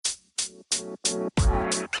Hello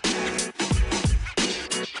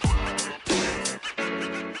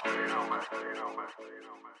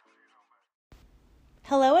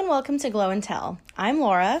and welcome to Glow and Tell. I'm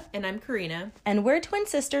Laura. And I'm Karina. And we're twin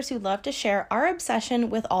sisters who love to share our obsession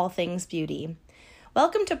with all things beauty.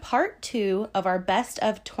 Welcome to part 2 of our best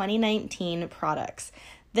of 2019 products.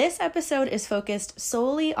 This episode is focused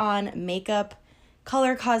solely on makeup,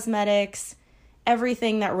 color cosmetics,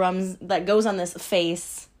 everything that goes on this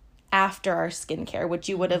face after our skincare, which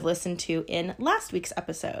you would have listened to in last week's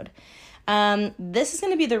episode. This is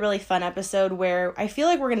going to be the really fun episode where I feel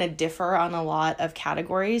like we're going to differ on a lot of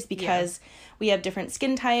categories because we have different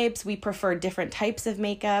skin types. We prefer different types of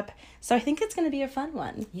makeup. So I think it's going to be a fun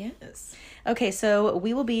one. Yes. Okay, so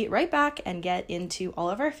we will be right back and get into all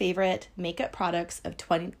of our favorite makeup products of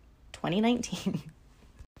 2019.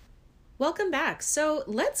 Welcome back. So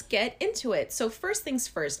let's get into it. So first things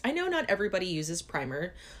first, I know not everybody uses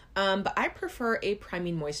primer, but I prefer a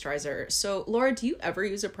priming moisturizer. So Laura, do you ever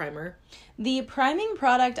use a primer? The priming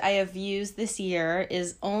product I have used this year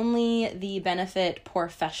is only the Benefit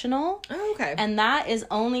POREfessional. Oh, okay. And that is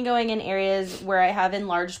only going in areas where I have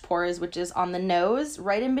enlarged pores, which is on the nose,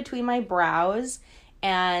 right in between my brows,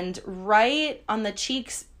 and right on the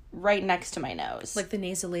cheeks, right next to my nose. Like the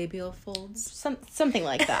nasolabial folds? Something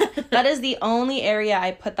like that. That is the only area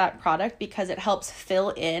I put that product because it helps fill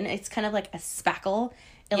in. It's kind of like a spackle.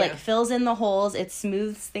 It like fills in the holes. It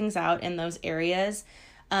smooths things out in those areas.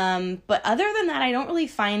 But other than that, I don't really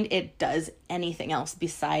find it does anything else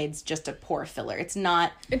besides just a pore filler. It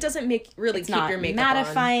doesn't keep your makeup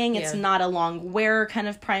mattifying. on. It's not a long wear kind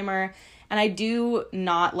of primer. And I do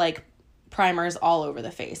not like primers all over the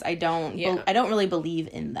face. I don't really believe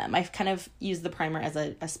in them. I've kind of used the primer as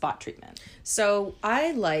a spot treatment. So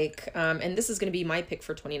I like, and this is going to be my pick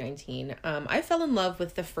for 2019. I fell in love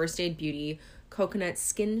with the First Aid Beauty Coconut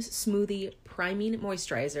Skin Smoothie Priming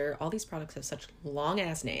Moisturizer. All these products have such long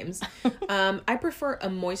ass names. I prefer a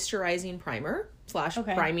moisturizing primer /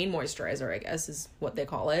 priming moisturizer, I guess is what they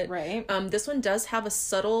call it. Right. This one does have a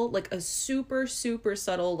subtle, like a super, super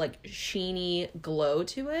subtle, like sheeny glow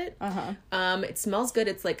to it. It smells good.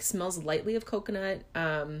 It's like smells lightly of coconut.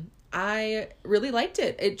 I really liked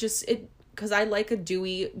it. Because I like a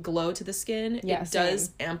dewy glow to the skin. Yeah, it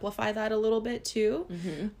does amplify that a little bit too.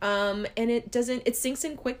 And it sinks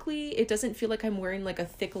in quickly. It doesn't feel like I'm wearing like a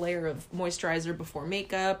thick layer of moisturizer before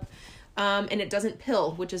makeup. And it doesn't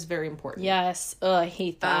pill, which is very important. Yes. I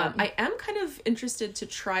hate that. I am kind of interested to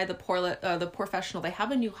try the POREfessional. They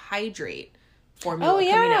have a new Hydrate formula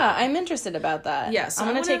coming out. I'm interested about that. Yeah, so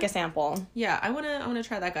I'm going to take a sample. Yeah, I want to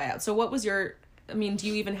try that guy out. So what was do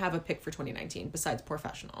you even have a pick for 2019 besides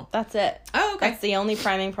POREfessional? That's it. Oh, okay. That's the only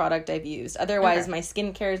priming product I've used. Otherwise, my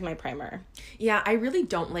skincare is my primer. Yeah, I really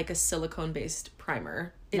don't like a silicone-based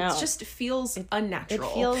primer. It just feels unnatural.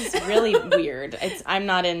 It feels really weird. I'm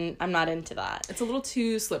not into that. It's a little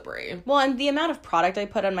too slippery. Well, and the amount of product I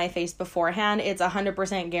put on my face beforehand, it's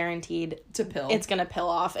 100% guaranteed to pill. It's going to pill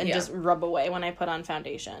off and just rub away when I put on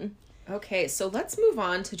foundation. Okay, so let's move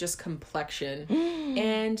on to just complexion.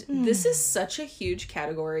 And this is such a huge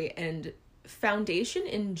category, and foundation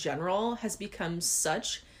in general has become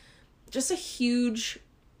just a huge...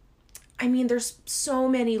 there's so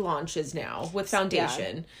many launches now with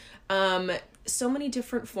foundation. Yeah. So many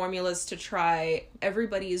different formulas to try.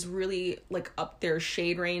 Everybody is really like up their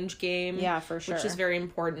shade range game. Yeah, for sure. Which is very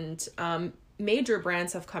important. Major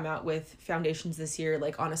brands have come out with foundations this year,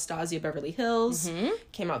 like Anastasia Beverly Hills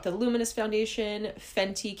came out with the Luminous foundation.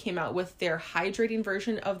 Fenty came out with their hydrating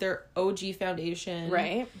version of their OG foundation.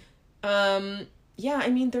 Right.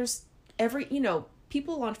 There's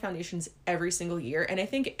people launch foundations every single year, and I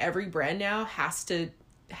think every brand now has to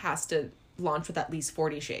launch with at least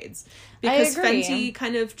 40 shades. Because Fenty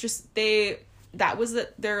kind of just that was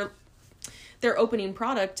their opening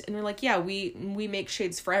product, and they're like, yeah, we make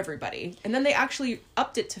shades for everybody. And then they actually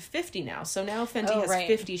upped it to 50 now. So now Fenty has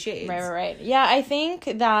 50 shades. Right. Yeah, I think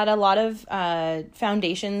that a lot of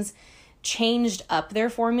foundations changed up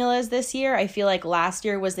their formulas this year. I feel like last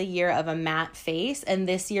year was the year of a matte face, and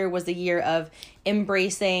this year was the year of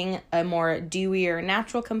embracing a more dewier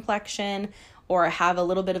natural complexion, or have a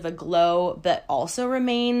little bit of a glow but also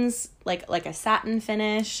remains like a satin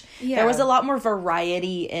finish. Yeah. There was a lot more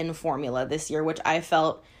variety in formula this year, which I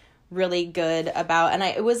felt really good about. And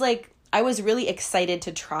I was really excited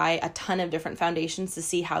to try a ton of different foundations to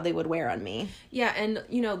see how they would wear on me. Yeah, and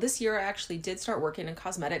this year I actually did start working in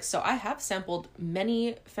cosmetics, so I have sampled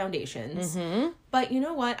many foundations. But you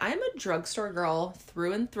know what? I'm a drugstore girl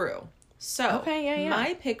through and through. So,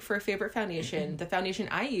 my pick for favorite foundation, the foundation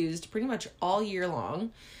I used pretty much all year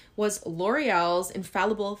long, was L'Oreal's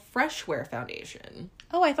Infallible Fresh Wear Foundation.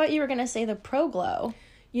 Oh, I thought you were going to say the Pro Glow.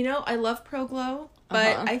 You know, I love Pro Glow,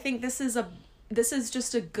 but I think this is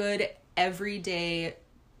just a good everyday,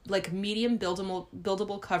 like medium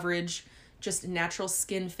buildable coverage, just natural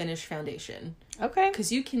skin finish foundation. Okay.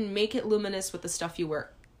 Because you can make it luminous with the stuff you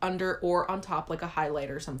wear under or on top, like a highlight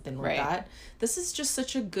or something like that. This is just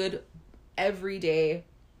such a good everyday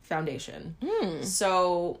foundation.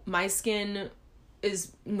 So my skin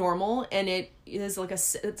is normal, and it is like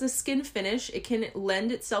it's a skin finish. It can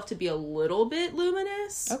lend itself to be a little bit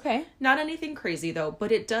luminous. Okay. Not anything crazy though,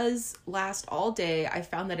 but it does last all day. I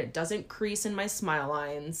found that it doesn't crease in my smile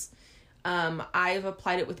lines. I've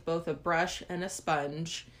applied it with both a brush and a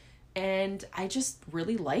sponge, and I just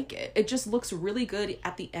really like it. It just looks really good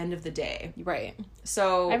at the end of the day. Right.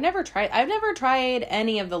 So I've never tried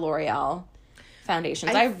any of the L'Oreal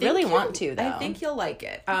foundations. I really want to, though. I think you'll like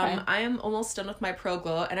it. Okay. I am almost done with my Pro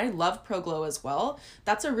Glow, and I love Pro Glow as well.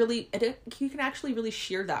 That's you can actually really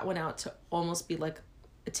sheer that one out to almost be like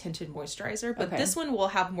a tinted moisturizer, but this one will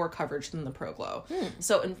have more coverage than the Pro Glow.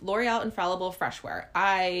 So in L'Oreal Infallible Fresh Wear,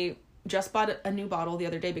 I just bought a new bottle the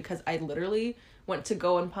other day because I literally went to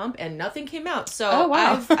go and pump and nothing came out. So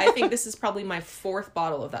I think this is probably my 4th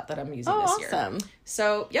bottle of that I'm using this year. Awesome.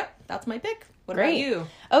 So, yep, that's my pick. What about you?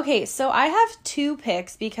 Okay, so I have 2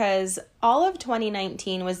 picks because all of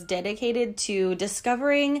 2019 was dedicated to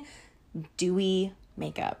discovering dewy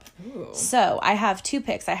makeup. Ooh. So I have 2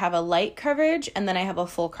 picks. I have a light coverage and then I have a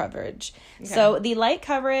full coverage. Okay. So the light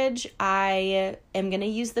coverage, I am going to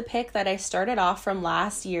use the pick that I started off from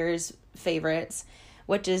last year's favorites,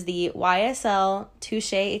 which is the YSL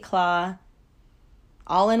Touche Eclat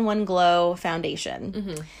All-in-One Glow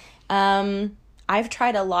Foundation. I've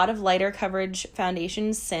tried a lot of lighter coverage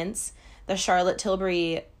foundations since. The Charlotte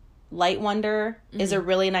Tilbury Light Wonder is a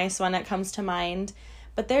really nice one that comes to mind.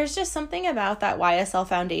 But there's just something about that YSL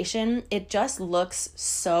foundation. It just looks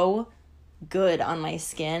so good on my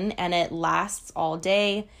skin, and it lasts all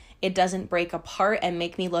day. It doesn't break apart and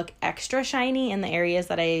make me look extra shiny in the areas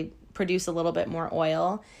that I produce a little bit more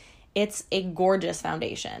oil. It's a gorgeous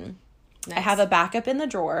foundation. Nice. I have a backup in the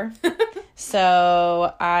drawer.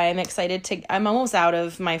 So I'm excited I'm almost out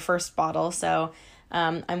of my first bottle. So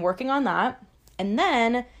I'm working on that. And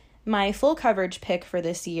then my full coverage pick for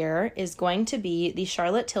this year is going to be the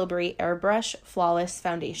Charlotte Tilbury Airbrush Flawless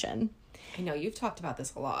Foundation. I know you've talked about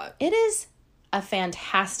this a lot. It is a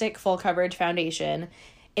fantastic full coverage foundation.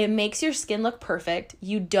 It makes your skin look perfect.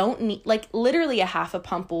 You don't need, like, literally a half a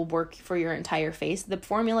pump will work for your entire face. The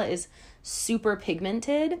formula is super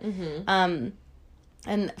pigmented.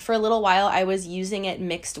 And for a little while, I was using it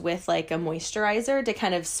mixed with, like, a moisturizer to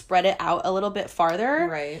kind of spread it out a little bit farther.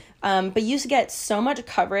 Right. But you get so much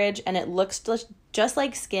coverage, and it looks just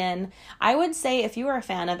like skin. I would say if you are a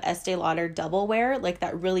fan of Estee Lauder Double Wear, like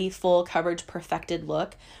that really full coverage, perfected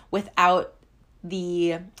look, without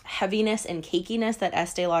the heaviness and cakiness that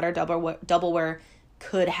Estee Lauder Double Wear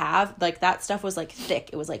could have, like, that stuff was, like, thick.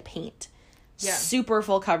 It was like paint. Yeah. Super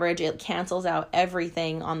full coverage. It cancels out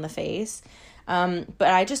everything on the face. But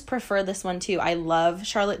I just prefer this one too. I love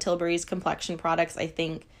Charlotte Tilbury's complexion products. I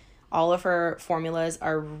think all of her formulas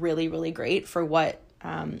are really, really great for what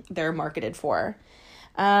they're marketed for.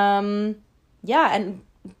 And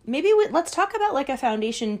maybe let's talk about, like, a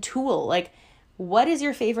foundation tool. Like, what is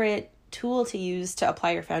your favorite tool to use to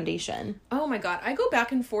apply your foundation? Oh my God. I go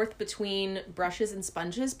back and forth between brushes and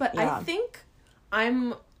sponges, but I think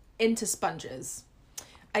I'm into sponges.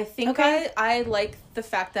 I think I like the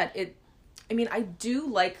fact that I do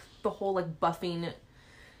like the whole, like, buffing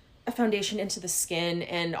a foundation into the skin,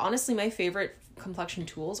 and honestly my favorite complexion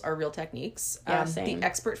tools are Real Techniques. Same. The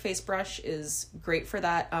Expert Face Brush is great for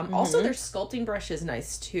that. Also their sculpting brush is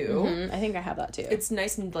nice too. I think I have that too. It's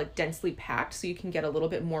nice and, like, densely packed, so you can get a little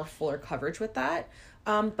bit more fuller coverage with that.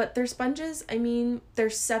 But their sponges, they're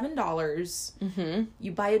 $7.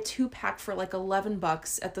 You buy a 2-pack for like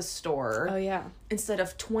 $11 at the store. Oh yeah. Instead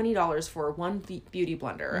of $20 for one beauty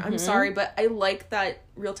blender. I'm sorry, but I like that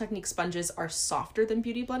Real Technique sponges are softer than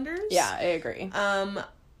beauty blenders. Yeah, I agree.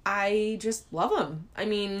 I just love them. I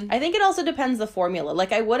think it also depends the formula.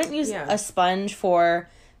 Like, I wouldn't use a sponge for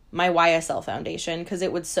my YSL foundation because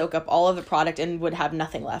it would soak up all of the product and would have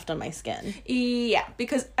nothing left on my skin. Yeah,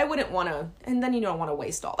 because I wouldn't want to, and then you don't want to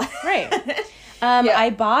waste all that. Right. I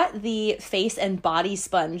bought the face and body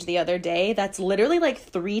sponge the other day. That's literally like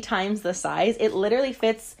 3 times the size. It literally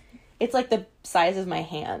fits. It's like the size of my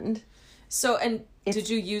hand. So, did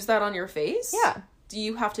you use that on your face? Yeah. Do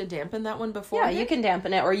you have to dampen that one before? Yeah, you can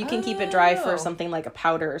dampen it, or you can keep it dry for something like a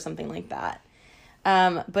powder or something like that.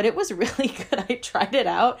 But it was really good. I tried it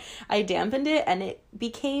out. I dampened it and it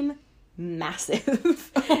became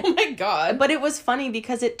massive. Oh my God. But it was funny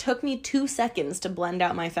because it took me 2 seconds to blend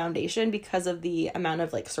out my foundation because of the amount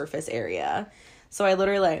of like surface area. So I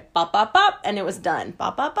literally like bop, bop, bop, and it was done.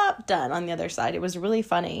 Bop, bop, bop, done on the other side. It was really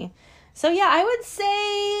funny. So yeah, I would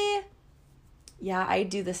say, yeah, I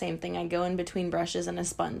do the same thing. I go in between brushes and a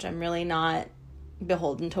sponge. I'm really not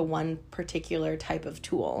beholden to one particular type of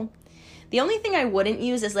tool. The only thing I wouldn't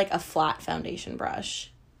use is like a flat foundation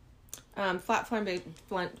brush. Flat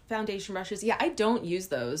foundation brushes. Yeah, I don't use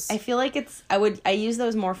those. I feel like I use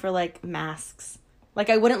those more for like masks. Like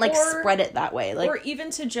I wouldn't like spread it that way. Like, or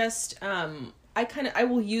even to just, I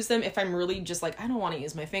will use them if I'm really just like, I don't want to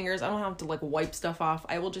use my fingers. I don't have to like wipe stuff off.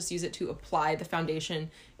 I will just use it to apply the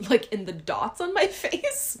foundation like in the dots on my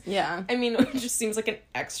face. Yeah. I mean, it just seems like an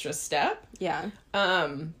extra step. Yeah.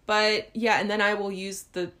 But yeah, and then I will use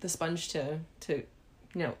the sponge to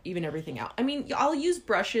even everything out. I mean, I'll use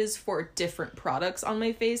brushes for different products on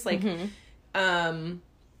my face. Like,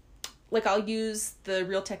 like I'll use the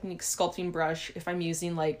Real Techniques sculpting brush if I'm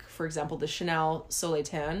using, like, for example, the Chanel Soleil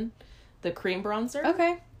Tan, the cream bronzer.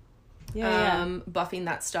 Okay. Yeah. Buffing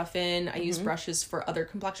that stuff in. I use brushes for other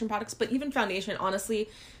complexion products, but even foundation, honestly,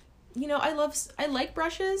 I like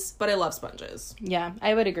brushes, but I love sponges. Yeah,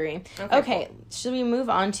 I would agree. Okay, cool. Should we move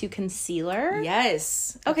on to concealer?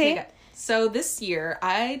 Yes. Okay. So this year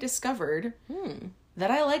I discovered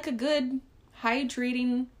that I like a good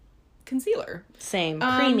hydrating concealer. Same.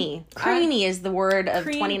 Creamy. Creamy is the word of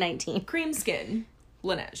 2019. Cream skin.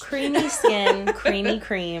 Laneige. Creamy skin, creamy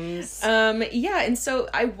creams. Yeah, and so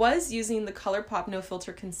I was using the ColourPop No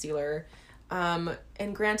Filter Concealer. And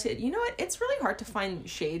granted, you know what? It's really hard to find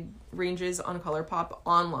shade ranges on ColourPop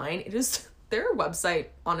online. Their website,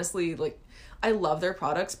 honestly, like, I love their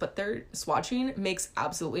products, but their swatching makes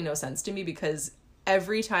absolutely no sense to me because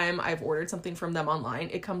every time I've ordered something from them online,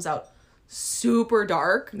 it comes out super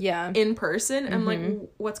dark in person. I'm like,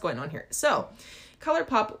 what's going on here? So,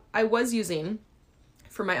 ColourPop, I was using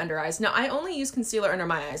for my under eyes. Now, I only use concealer under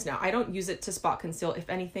my eyes now. I don't use it to spot conceal. If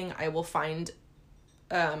anything, I will find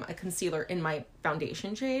a concealer in my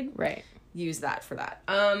foundation shade. Right. Use that for that.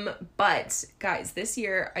 But, guys, this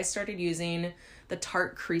year I started using the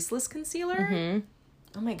Tarte Creaseless Concealer.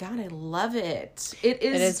 Oh my God, I love it. It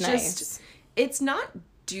is just nice. It's not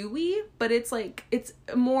dewy, but it's like, it's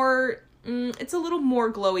more, it's a little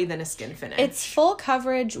more glowy than a skin finish. It's full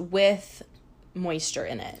coverage with moisture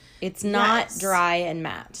in it. It's not dry and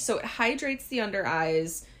matte. So it hydrates the under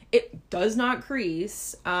eyes. It does not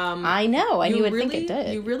crease. I know, and you would think it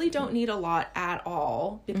did. You really don't need a lot at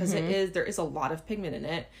all because there is a lot of pigment in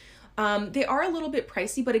it. They are a little bit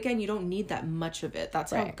pricey, but again, you don't need that much of it.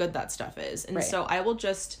 That's how good that stuff is. And so I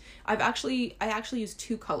actually use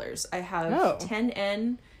 2 colors. I have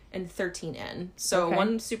 10N and 13N. So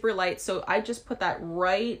one super light. So I just put that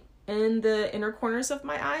right in the inner corners of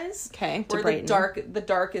my eyes. Okay. Where the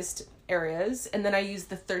darkest areas. And then I use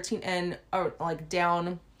the 13N like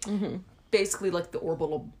down basically like the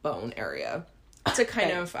orbital bone area to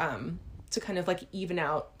kind of like even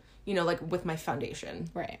out, like with my foundation.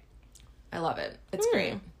 Right. I love it. It's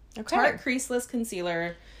great. Okay. Tarte Creaseless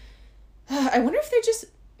Concealer. I wonder if they just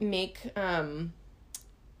make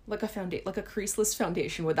like a creaseless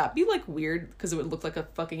foundation. Would that be like weird because it would look like a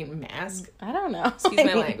fucking mask? I don't know. Excuse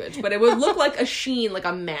my language, but it would look like a sheen, like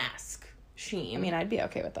a mask sheen. I mean, I'd be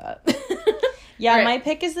okay with that. Yeah, my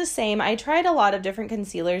pick is the same. I tried a lot of different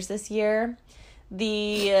concealers this year.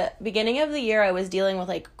 The beginning of the year, I was dealing with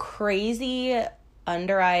like crazy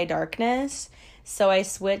under eye darkness. So I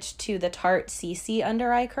switched to the Tarte CC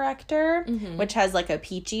Under Eye Corrector, which has like a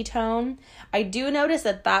peachy tone. I do notice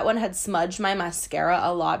that one had smudged my mascara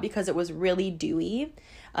a lot because it was really dewy.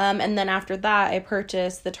 And then after that, I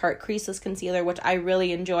purchased the Tarte Creaseless Concealer, which I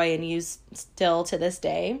really enjoy and use still to this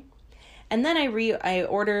day. And then I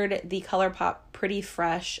ordered the ColourPop Pretty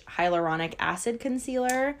Fresh Hyaluronic Acid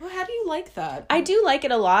Concealer. Well, how do you like that? I do like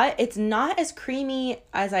it a lot. It's not as creamy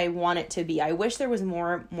as I want it to be. I wish there was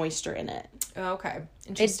more moisture in it. Oh, okay.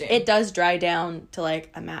 Interesting. It does dry down to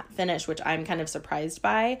like a matte finish, which I'm kind of surprised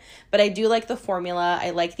by. But I do like the formula.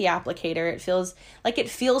 I like the applicator. It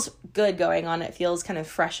feels good going on. It feels kind of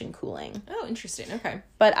fresh and cooling. Oh, interesting. Okay.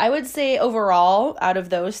 But I would say overall, out of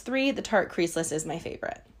those 3, the Tarte Creaseless is my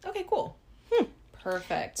favorite. Okay, cool.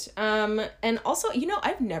 Perfect. And also,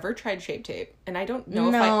 I've never tried Shape Tape, and I don't know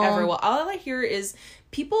if I ever will. All I hear is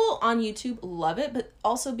people on YouTube love it, but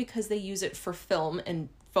also because they use it for film and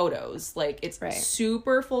photos. Like, it's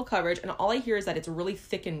super full coverage, and all I hear is that it's really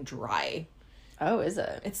thick and dry. Oh, is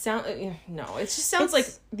it? It just sounds like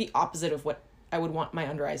the opposite of what I would want my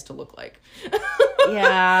under eyes to look like.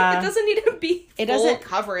 Yeah. It doesn't need to be It full doesn't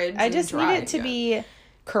coverage. I just dry. need it to be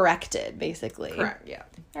corrected, basically. Correct, yeah.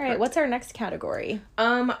 All right, what's our next category?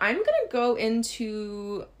 I'm gonna go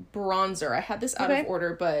into bronzer. I had this out Okay. of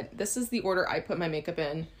order, but this is the order I put my makeup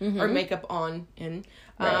in, or makeup on in.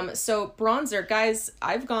 Right. So bronzer, guys,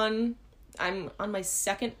 I'm on my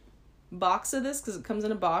second box of this because it comes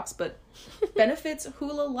in a box, but Benefit's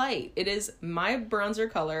Hoola Light. It is my bronzer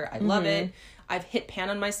color. I love it. I've hit pan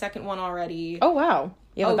on my second one already. Oh, wow.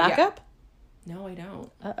 You have a Oh, yeah. backup? No, I don't.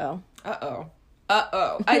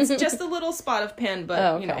 Uh-oh. It's just a little spot of pan, but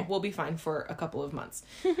Oh, you know, okay. we'll be fine for a couple of months.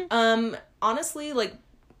 Honestly, like,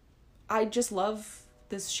 I just love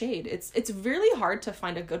this shade. It's really hard to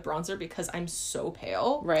find a good bronzer because I'm so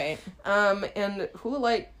pale. Right. And Hoola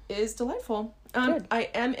Light is delightful. Good. I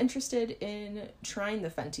am interested in trying the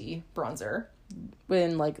Fenty bronzer.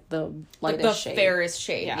 In, like, the Like lightest the shade. fairest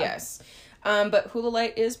shade, Yeah. yes. But Hoola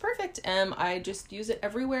Light is perfect. I just use it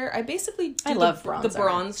everywhere. I basically do I love the bronzer.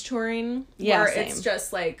 bronze touring. Yeah, where same. it's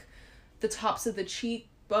just like the tops of the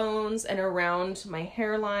cheekbones and around my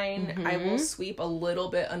hairline. Mm-hmm. I will sweep a little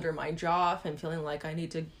bit under my jaw if I'm feeling like I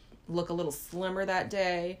need to look a little slimmer that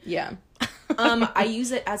day. Yeah. I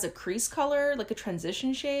use it as a crease color, like a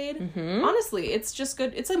transition shade. Mm-hmm. Honestly, it's just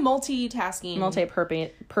good. It's a multitasking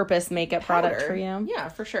Multi-purpose makeup product for you. Yeah,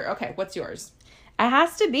 for sure. Okay, what's yours? It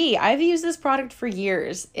has to be. I've used this product for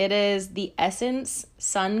years. It is the Essence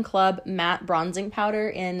Sun Club Matte Bronzing Powder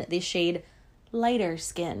in the shade Lighter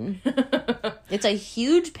Skin. It's a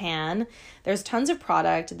huge pan. There's tons of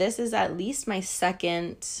product. This is at least my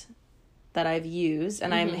second that I've used,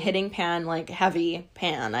 and I'm hitting pan, like heavy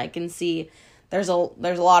pan. I can see there's a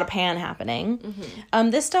lot of pan happening.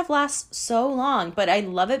 This stuff lasts so long, but I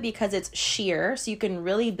love it because it's sheer, so you can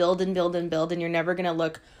really build and build and build, and you're never gonna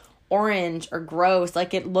look orange or gross.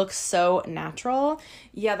 Like, it looks so natural.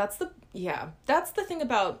 Yeah, that's the thing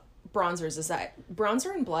about bronzers is that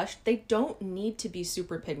bronzer and blush, they don't need to be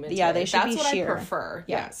super pigmented. Yeah, they should That's be what sheer. I prefer.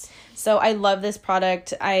 Yeah. Yes. So I love this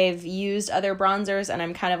product. I've used other bronzers and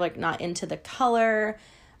I'm kind of like not into the color,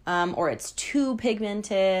 or it's too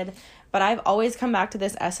pigmented, but I've always come back to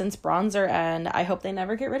this Essence bronzer, and I hope they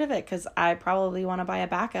never get rid of it because I probably want to buy a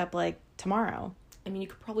backup like tomorrow. I mean, you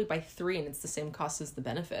could probably buy 3 and it's the same cost as the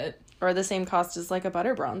Benefit. Or the same cost as like a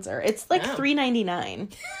butter bronzer. It's like Yeah.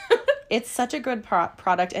 $3.99. It's such a good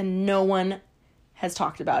product, and no one has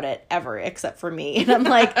talked about it ever except for me. And I'm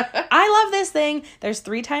like, I love this thing. There's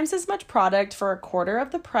 3 times as much product for a quarter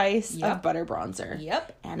of the price of butter bronzer.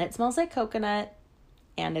 Yep. And it smells like coconut,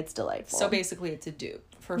 and it's delightful. So basically, it's a dupe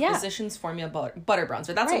for Yeah. Physicians Formula butter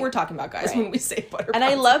bronzer. That's Right. what we're talking about, guys, Right. when we say butter And bronzer.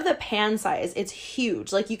 I love the pan size. It's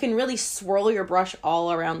huge. Like, you can really swirl your brush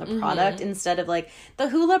all around the product instead of like the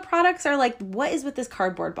Hoola products are like, what is with this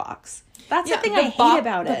cardboard box? That's the thing I hate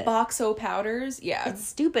about the it. Boxo powders. Yeah. It's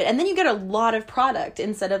stupid. And then you get a lot of product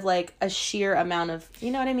instead of like a sheer amount of,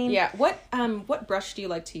 you know what I mean? Yeah. What brush do you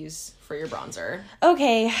like to use for your bronzer?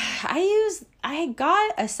 Okay, I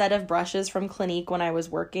got a set of brushes from Clinique when I was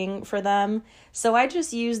working for them. So I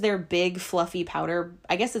just use their big fluffy powder.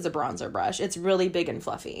 I guess it's a bronzer brush. It's really big and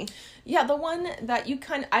fluffy. Yeah, the one that you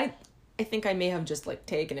I think I may have just like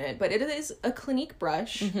taken it, but it is a Clinique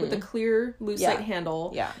brush with a clear lucite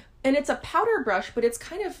handle. Yeah. And it's a powder brush, but it's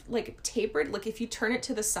kind of like tapered. Like if you turn it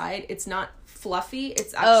to the side, it's not fluffy.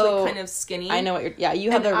 It's actually kind of skinny. I know what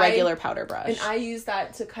you have And the regular powder brush. And I use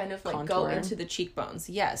that to kind of like go Contour. into the cheekbones.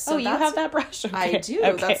 Yes. So you have that brush? Okay. I do.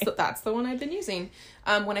 Okay. That's the one I've been using.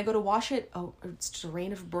 When I go to wash it, it's just a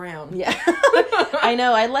rain of brown. Yeah. I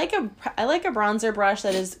know. I like a bronzer brush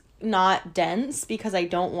that is not dense because I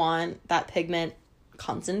don't want that pigment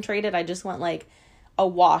concentrated. I just want like a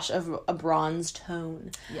wash of a bronze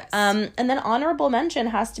tone. Yes. And then honorable mention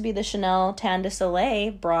has to be the Chanel Tan de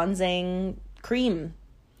Soleil bronzing cream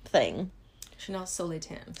thing. Chanel Soleil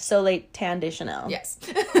Tan. Soleil Tan de Chanel. Yes.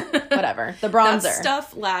 Whatever. The bronzer. That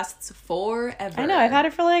stuff lasts forever. I know. I've had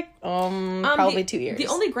it for like probably 2 years. The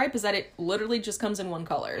only gripe is that it literally just comes in one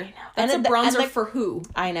color. I know. And That's a bronzer and for who?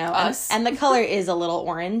 I know. Us. And the color is a little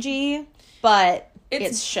orangey, but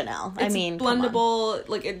it's Chanel. I mean, come on. blendable.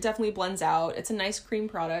 Like it definitely blends out. It's a nice cream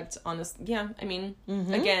product. Yeah. I mean,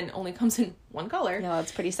 again, only comes in one color. No,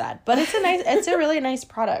 it's pretty sad, but it's a really nice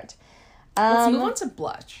product. Let's move on to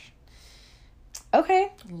blush.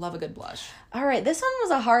 Okay. Love a good blush. All right. This one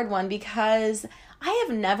was a hard one because I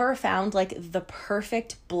have never found like the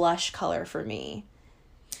perfect blush color for me.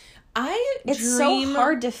 It's so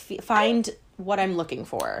hard to find what I'm looking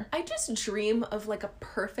for. I just dream of like a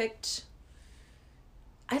perfect.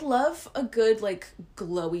 I love a good like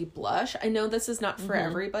glowy blush. I know this is not for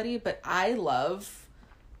everybody, but I love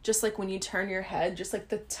just like when you turn your head, just like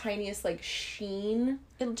the tiniest like sheen.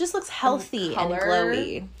 It just looks healthy and color.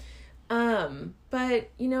 glowy. But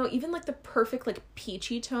you know, even like the perfect like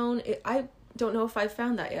peachy tone, I don't know if I've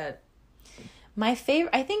found that yet. I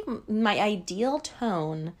think my ideal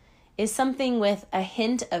tone is something with a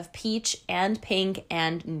hint of peach and pink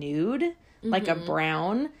and nude, like a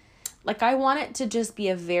brown. Like, I want it to just be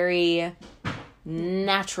a very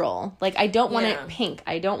natural. Like, I don't want it pink.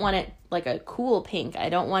 I don't want it like a cool pink. I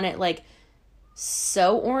don't want it like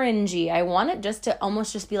so orangey. I want it just to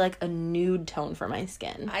almost just be like a nude tone for my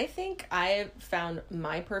skin. I think I found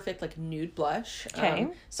my perfect like nude blush. Okay.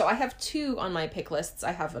 So I have 2 on my pick lists.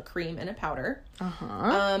 I have a cream and a powder.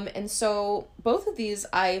 Uh-huh. And so both of these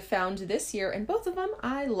I found this year, and both of them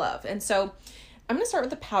I love. And so I'm going to start with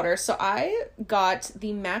the powder. So I got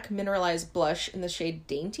the MAC Mineralized Blush in the shade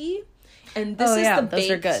Dainty. And this is the baked, those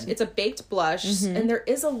are good. It's a baked blush, and there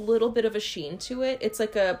is a little bit of a sheen to it. It's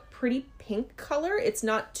like a pretty pink color. It's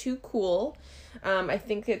not too cool. I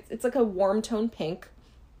think it's like a warm tone pink.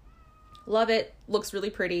 Love it. Looks really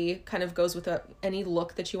pretty. Kind of goes with any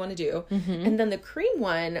look that you want to do. And then the cream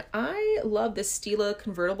one, I love the Stila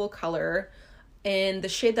convertible color. And the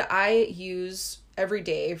shade that I use every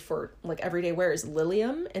day for like everyday wear is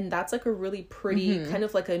Lilium. And that's like a really pretty, kind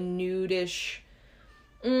of like a nudish...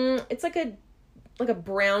 it's like a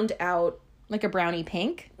browned out, Like a brownie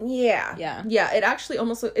pink? Yeah. Yeah. It actually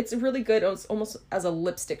it's really good. It's almost as a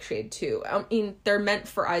lipstick shade too. I mean, they're meant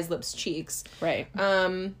for eyes, lips, cheeks. Right.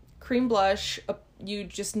 Cream blush, you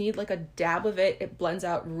just need like a dab of it. It blends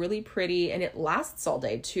out really pretty, and it lasts all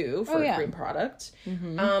day too for a cream product.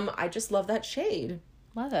 I just love that shade.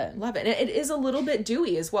 Love it. Love it. And it is a little bit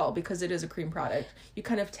dewy as well because it is a cream product. You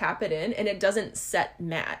kind of tap it in, and it doesn't set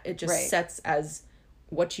matte. It just sets as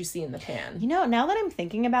what you see in the pan. You know, now that I'm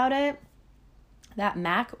thinking about it, that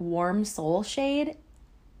MAC Warm Soul shade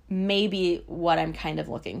may be what I'm kind of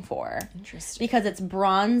looking for. Interesting. Because it's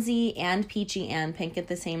bronzy and peachy and pink at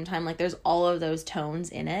the same time. Like, there's all of those tones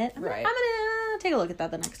in it. I'm going to take a look at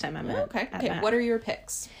that the next time I'm at MAC. What are your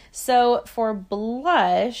picks? So, for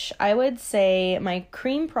blush, I would say my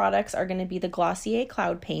cream products are going to be the Glossier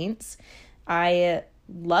Cloud Paints. I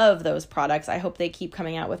love those products. I hope they keep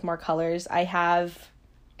coming out with more colors. I have...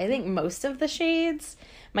 I think most of the shades.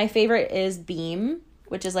 My favorite is Beam,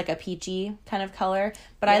 which is like a peachy kind of color.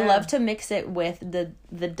 But I love to mix it with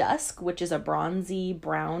the Dusk, which is a bronzy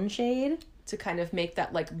brown shade. To kind of make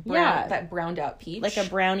that like brown, that browned out peach. Like a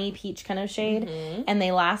brownie peach kind of shade. And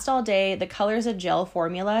they last all day. The color's a gel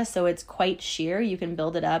formula, so it's quite sheer. You can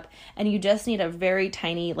build it up. And you just need a very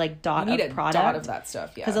tiny like dot of product. Dot of that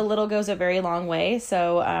stuff, Because a little goes a very long way.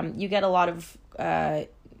 So you get a lot of...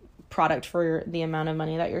 product for the amount of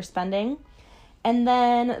money that you're spending. And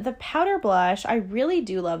then the powder blush, I really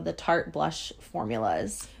do love the Tarte blush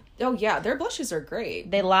formulas. Oh yeah, their blushes are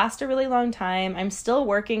great. They last a really long time. I'm still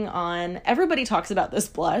working on... Everybody talks about this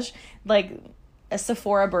blush. Like a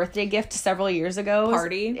Sephora birthday gift several years ago.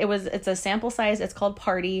 Party? It's a sample size. It's called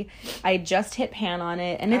Party. I just hit pan on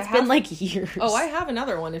it, and it's been like years. Oh, I have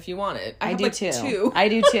another one if you want it. I do like too. 2. I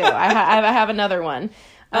do too. I have another one.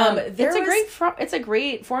 It's a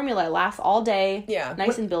great formula. It lasts all day. Yeah.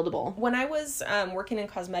 Nice and buildable. When I was working in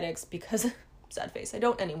cosmetics, because sad face, I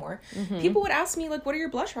don't anymore. People would ask me like, what are your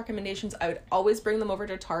blush recommendations? I would always bring them over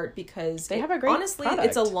to Tarte because they have a great product.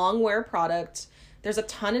 It's a long wear product. There's a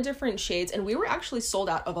ton of different shades, and we were actually sold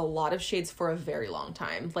out of a lot of shades for a very long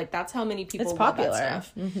time. Like, that's how many people love that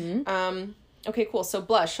stuff. Okay, cool. So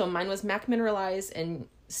blush. So mine was MAC Mineralize and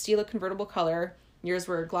Stila Convertible Color. Yours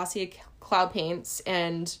were Glossier Cloud Paints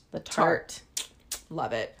and the Tarte.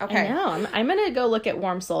 Love it. Okay. I know. I'm going to go look at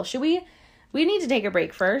Warm Soul. Should we need to take a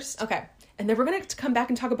break first. Okay. And then we're going to come back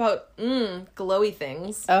and talk about glowy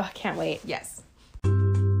things. Oh, I can't wait. Yes.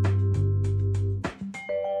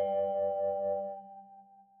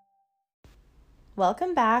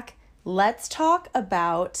 Welcome back. Let's talk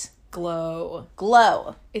about glow.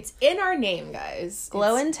 Glow. It's in our name, guys.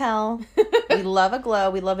 Glow and Tell. We love a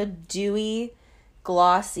glow. We love a dewy,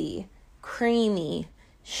 glossy, creamy,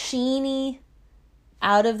 sheeny,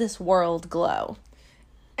 out of this world glow.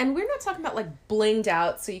 And we're not talking about like blinged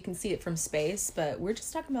out so you can see it from space, but we're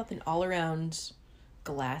just talking about an all around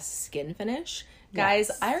glass skin finish. Yes.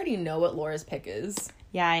 Guys, I already know what Laura's pick is.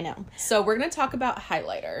 Yeah, I know. So we're going to talk about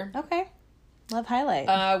highlighter. Okay. Love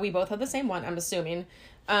highlight. We both have the same one, I'm assuming.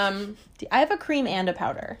 I have a cream and a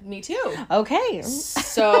powder. Me too. Okay.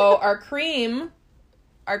 So our cream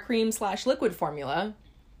 / liquid formula.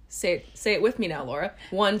 Say it with me now, Laura.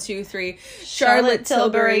 1, 2, 3. Charlotte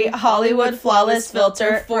Tilbury Hollywood Flawless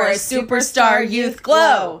Filter for a superstar youth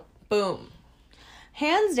glow. Boom.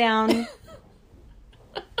 Hands down.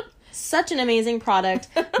 Such an amazing product.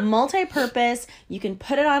 Multi-purpose. You can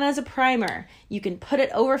put it on as a primer. You can put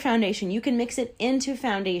it over foundation. You can mix it into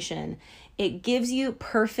foundation. It gives you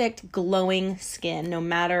perfect glowing skin no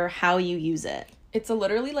matter how you use it. It's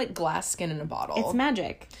literally like glass skin in a bottle. It's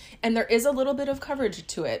magic. And there is a little bit of coverage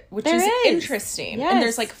to it, which There is is. interesting. Yes. And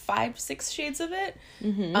there's like 5-6 shades of it.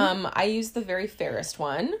 I use the very fairest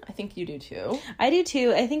one. I think you do too. I do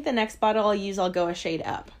too. I think the next bottle I'll go a shade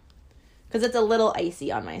up. Because it's a little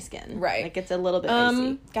icy on my skin. Right. Like it's a little bit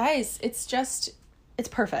icy. Guys, it's just, It's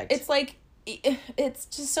perfect. it's like, it's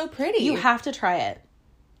just so pretty. You have to try it.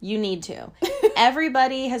 You need to.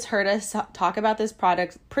 Everybody has heard us talk about this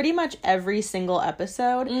product pretty much every single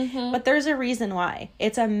episode, but there's a reason why.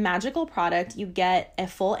 It's a magical product. You get a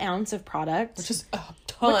full ounce of product. Which is a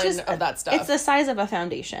ton of that stuff. It's the size of a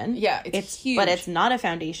foundation. Yeah, it's huge. But it's not a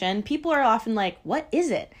foundation. People are often like, what is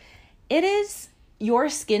it? It is your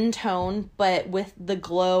skin tone, but with the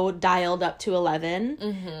glow dialed up to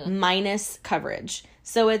 11 minus coverage.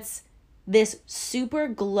 So it's this super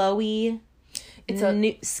glowy... It's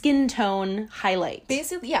a skin tone highlight.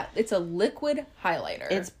 Basically, yeah, it's a liquid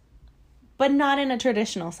highlighter. But not in a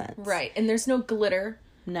traditional sense. Right, and there's no glitter.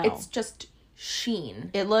 No. It's just sheen.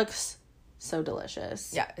 It looks so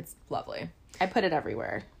delicious. Yeah, it's lovely. I put it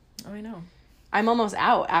everywhere. Oh, I know. I'm almost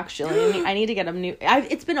out, actually. I need to get a new...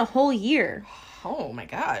 it's been a whole year. Oh my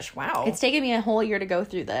gosh, wow. It's taken me a whole year to go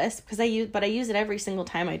through this because I use it every single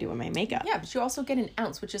time I do my makeup. Yeah, but you also get an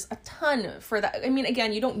ounce, which is a ton for that. I mean,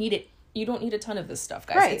 again, you don't need it. You don't need a ton of this stuff,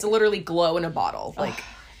 guys. Right. It's literally glow in a bottle. Like,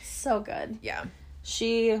 so good. yeah.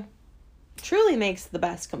 She truly makes the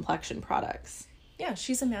best complexion products. Yeah,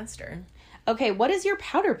 she's a master. Okay, what is your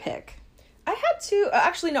powder pick? I had to,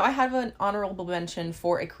 actually, no, I have an honorable mention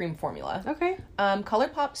for a cream formula. Okay.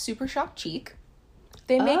 ColourPop Super Shock Cheek.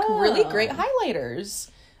 They make really great highlighters.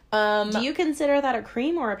 Do you consider that a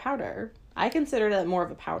cream or a powder? I consider that more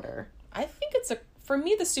of a powder. I think for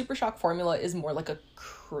me, the Super Shock formula is more like a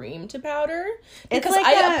cream to powder. It's Because like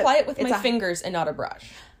I apply it with my fingers and not a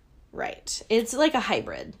brush. Right. It's like a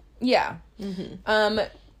hybrid. Yeah.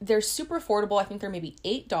 They're super affordable. I think they're maybe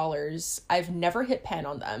 $8. I've never hit pan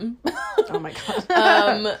on them. Oh my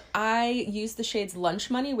God. I use the shades Lunch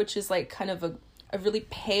Money, which is like kind of a really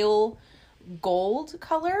pale gold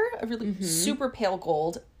color, a really super pale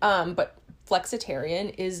gold. But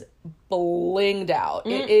Flexitarian is blinged out.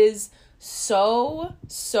 It is so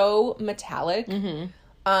metallic.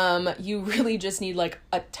 You really just need like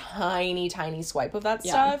a tiny swipe of that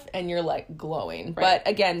stuff and you're like glowing. Right. But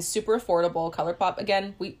again, super affordable. ColourPop,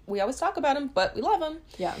 again, we always talk about them, but we love them.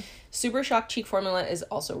 Yeah. Super Shock Cheek formula is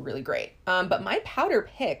also really great. But my powder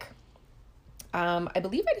pick, I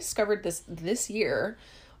believe I discovered this year.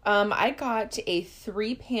 I got a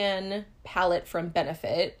 3-pan palette from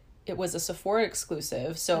Benefit. It was a Sephora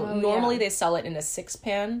exclusive. So normally they sell it in a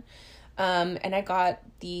 6-pan. And I got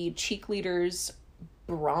the Cheek Leaders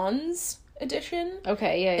bronze edition.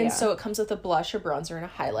 Okay, yeah. And so it comes with a blush, a bronzer, and a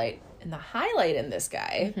highlight. And the highlight in this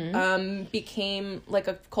guy became like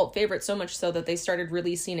a cult favorite, so much so that they started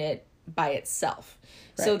releasing it by itself.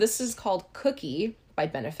 Right. So this is called Cookie by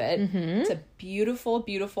Benefit. It's a beautiful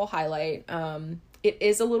highlight. It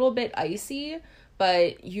is a little bit icy,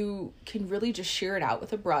 but you can really just sheer it out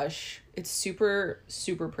with a brush. It's super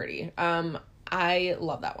pretty. I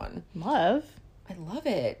love that one. I love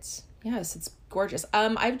it. Yes, it's gorgeous.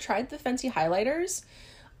 I've tried the Fenty highlighters.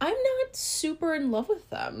 I'm not super in love with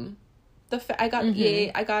them. I got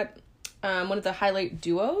one of the highlight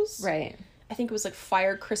duos. Right. I think it was like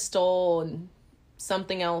Fire Crystal and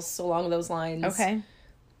something else along those lines. Okay.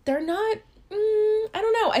 They're not, I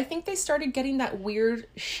don't know. I think they started getting that weird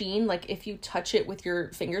sheen, like if you touch it with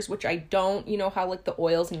your fingers, which I don't, you know how like the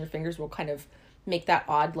oils in your fingers will kind of make that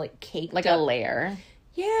odd like cake. Like a layer.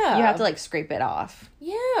 Yeah. You have to like scrape it off.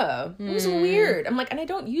 Yeah. It was weird. I'm like, and I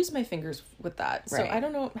don't use my fingers with that. So Right. I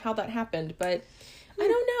don't know how that happened, but I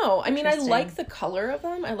don't know. I mean, I like the color of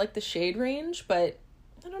them. I like the shade range, but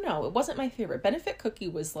I don't know. It wasn't my favorite. Benefit Cookie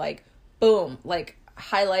was like, boom, like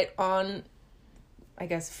highlight on, I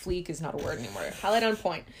guess fleek is not a word anymore. Highlight on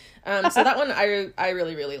point. So that one I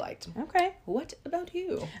really liked. Okay. What about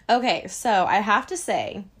you? Okay, so I have to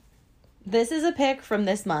say, this is a pick from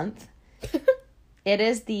this month. It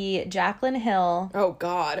is the Jaclyn Hill Oh,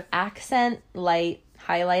 God. Accent Light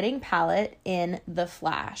Highlighting Palette in The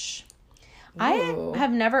Flash. Ooh. I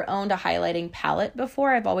have never owned a highlighting palette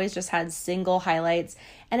before. I've always just had single highlights,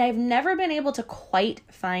 and I've never been able to quite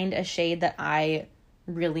find a shade that I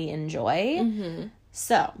really enjoy.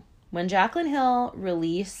 So, when Jaclyn Hill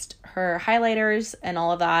released her highlighters and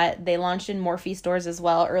all of that, they launched in Morphe stores as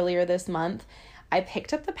well earlier this month. I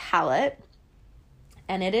picked up the palette,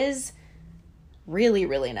 and it is really,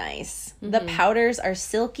 really nice. The powders are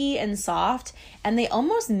silky and soft, and they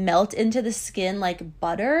almost melt into the skin like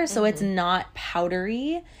butter, so it's not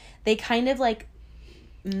powdery. They kind of like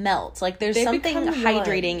melt. Like there's something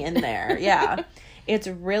hydrating in there. Yeah. It's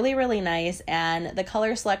really, really nice, and the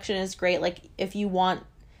color selection is great. Like if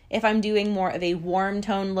I'm doing more of a warm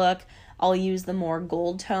tone look, I'll use the more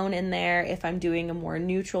gold tone in there. If I'm doing a more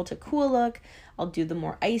neutral to cool look, I'll do the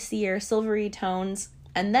more icier, silvery tones.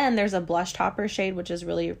 And then there's a blush topper shade, which is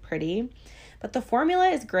really pretty. But the formula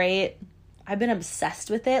is great. I've been obsessed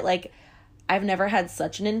with it. Like, I've never had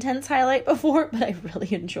such an intense highlight before, but I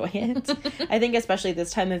really enjoy it. I think especially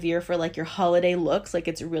this time of year for, like, your holiday looks, like,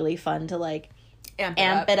 it's really fun to, like,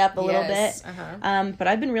 amp it up a little bit. But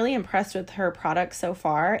I've been really impressed with her products so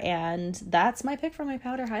far, and that's my pick for my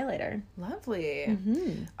powder highlighter. Lovely.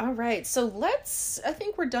 All right, so I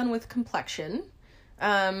think we're done with complexion.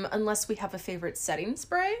 Unless we have a favorite setting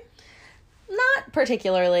spray. Not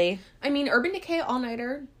particularly. I mean, Urban Decay All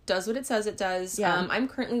Nighter does what it says it does. Yeah. I'm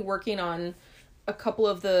currently working on a couple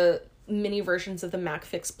of the mini versions of the MAC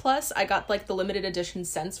Fix Plus. I got like the limited edition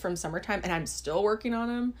scents from summertime, and I'm still working on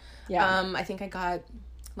them. Yeah. I think I got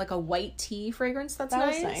like a white tea fragrance that's That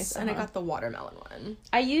was nice. nice. And I got the watermelon one.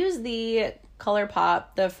 I use the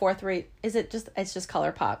ColourPop, the fourth rate, it's just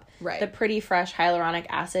ColourPop. Right. The Pretty Fresh Hyaluronic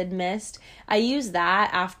Acid Mist. I use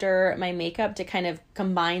that after my makeup to kind of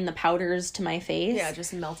combine the powders to my face. Yeah,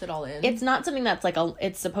 just melt it all in. It's not something that's like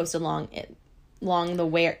it's supposed to long the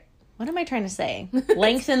wear. What am I trying to say?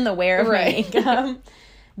 Lengthen the wear of my makeup.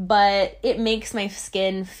 But it makes my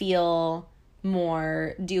skin feel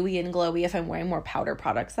more dewy and glowy if I'm wearing more powder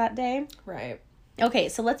products that day. Right. Okay,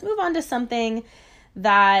 so let's move on to something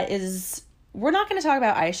that is... We're not going to talk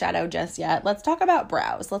about eyeshadow just yet. Let's talk about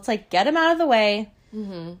brows. Let's, like, get them out of the way.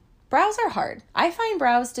 Brows are hard. I find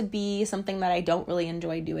brows to be something that I don't really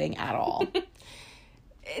enjoy doing at all.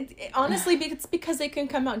 Honestly, it's because they can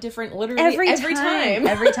come out different literally every time.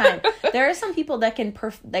 Every time. There are some people that can,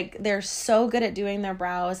 they're so good at doing their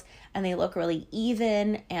brows, and they look really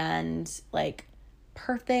even and, like,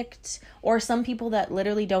 perfect. Or some people that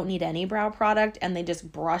literally don't need any brow product, and they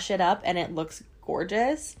just brush it up, and it looks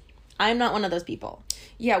gorgeous. I'm not one of those people.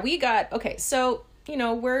 Yeah, so, you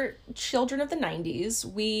know, we're children of the 90s.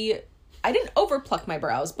 I didn't overpluck my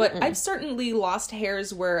brows, but I've certainly lost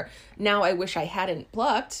hairs where now I wish I hadn't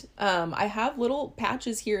plucked. I have little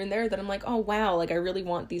patches here and there that I'm like, oh, wow, like I really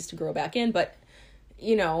want these to grow back in. But,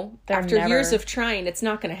 you know, after years of trying, it's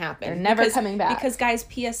not going to happen. They're never coming back. Because, guys,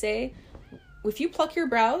 PSA, if you pluck your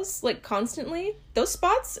brows, like, constantly, those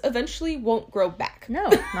spots eventually won't grow back. No,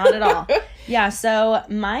 not at all. Yeah, so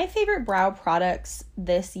my favorite brow products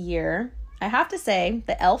this year, I have to say,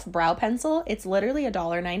 the e.l.f. Brow Pencil, it's literally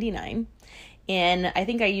 $1.99. And I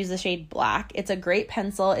think I use the shade Black. It's a great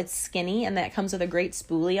pencil. It's skinny, and that comes with a great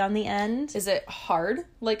spoolie on the end. Is it hard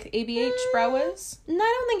like ABH brow is? No,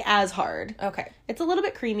 I don't think as hard. Okay. It's a little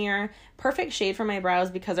bit creamier. Perfect shade for my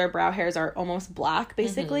brows because our brow hairs are almost black,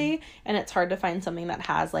 basically. And it's hard to find something that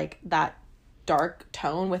has, like, that dark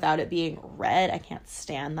tone without it being red. I can't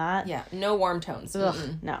stand that. Yeah, no warm tones. Ugh,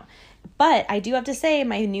 no. But I do have to say,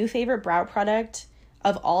 my new favorite brow product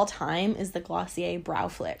of all time is the Glossier Brow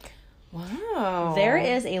Flick. Wow. There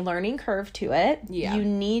is a learning curve to it. Yeah. You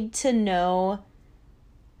need to know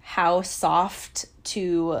how soft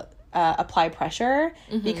to apply pressure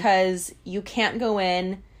because you can't go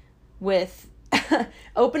in with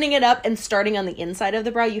opening it up and starting on the inside of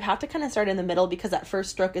the brow. You have to kind of start in the middle because that first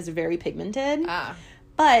stroke is very pigmented.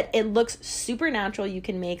 But it looks super natural. You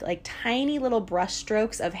can make like tiny little brush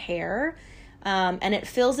strokes of hair and it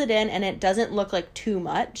fills it in and it doesn't look like too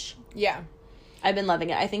much. Yeah. I've been loving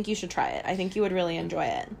it. I think you should try it. I think you would really enjoy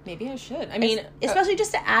it. Maybe I should. I mean, especially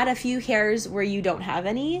just to add a few hairs where you don't have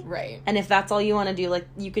any. Right. And if that's all you want to do, like,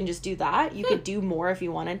 you can just do that. You could do more if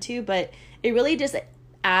you wanted to, but it really just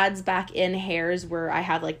adds back in hairs where I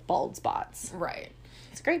have, like, bald spots. Right.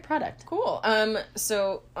 It's a great product. Cool.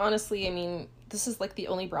 So honestly, I mean, this is like the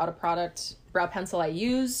only brow pencil I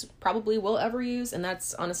use, probably will ever use, and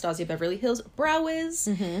that's Anastasia Beverly Hills Brow Wiz.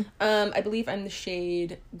 I believe I'm the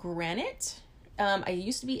shade Granite. I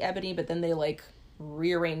used to be Ebony, but then they like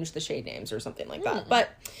rearranged the shade names or something like that. But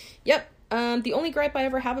yep, the only gripe I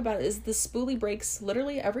ever have about it is the spoolie breaks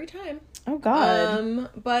literally every time. Oh God.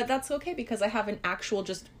 But that's okay because I have an actual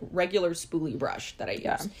just regular spoolie brush that I use.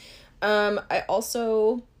 Yeah. I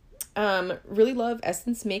also really love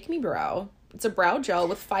Essence Make Me Brow. It's a brow gel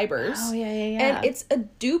with fibers. Oh, yeah. And it's a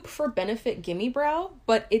dupe for Benefit Gimme Brow,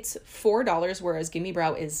 but it's $4, whereas Gimme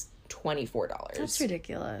Brow is $24. That's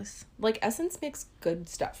ridiculous. Like, Essence makes good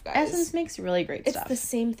stuff, guys. Essence makes really great stuff. It's the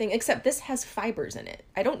same thing, except this has fibers in it.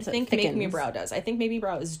 I don't think Make Me Brow does. I think Make Me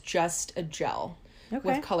Brow is just a gel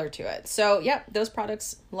with color to it. So, yeah, those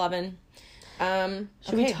products, loving. Should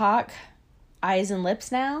we talk eyes and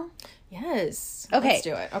lips now? Yes. Okay. Let's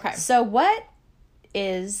do it. Okay. So what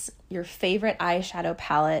is your favorite eyeshadow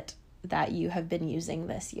palette that you have been using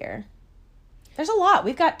this year? There's a lot.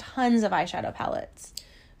 We've got tons of eyeshadow palettes.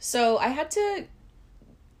 So I had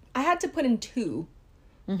to put in two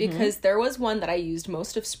because there was one that I used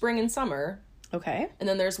most of spring and summer. Okay. And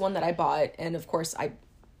then there's one that I bought, and of course I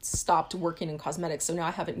stopped working in cosmetics, so now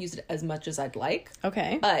I haven't used it as much as I'd like.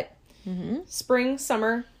 Okay. But spring,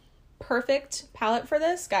 summer, perfect palette for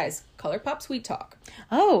this, guys. ColourPop Sweet Talk.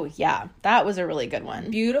 Oh, yeah. That was a really good one.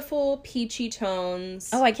 Beautiful peachy tones.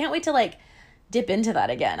 Oh, I can't wait to like dip into that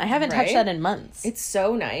again. I haven't touched that in months. It's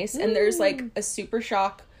so nice. And there's like a Super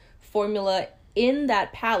Shock formula in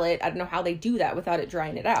that palette. I don't know how they do that without it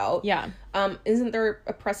drying it out. Yeah. Isn't there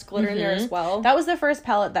a pressed glitter in there as well? That was the first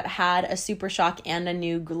palette that had a Super Shock and a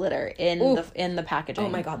new glitter in the packaging. Oh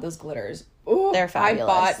my god, those glitters. Ooh, they're fabulous.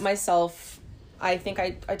 I bought myself, I think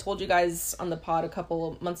I told you guys on the pod a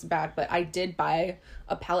couple months back, but I did buy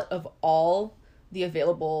a palette of all the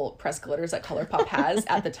available pressed glitters that ColourPop has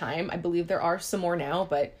at the time. I believe there are some more now,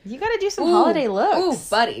 but you got to do some holiday looks. Ooh,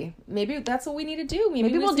 buddy. Maybe that's what we need to do.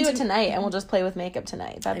 Maybe we'll do it tonight and we'll just play with makeup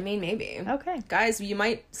tonight. Maybe. Okay. Guys, you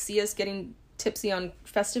might see us getting tipsy on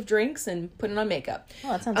festive drinks and putting on makeup. Oh,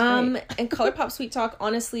 that sounds great. And ColourPop Sweet Talk,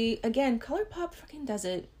 honestly, again, ColourPop fucking does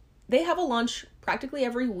it. They have a launch practically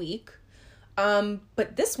every week.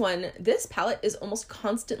 But this palette is almost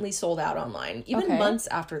constantly sold out online, even months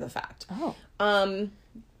after the fact. Oh.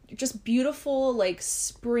 Just beautiful, like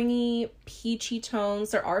springy, peachy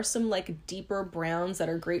tones. There are some like deeper browns that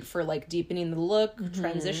are great for like deepening the look,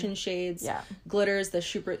 transition shades, glitters, the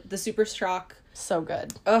Super Shock. So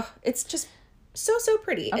good. It's just so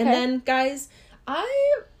pretty. Okay. And then, guys,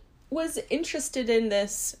 I was interested in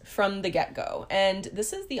this from the get-go. And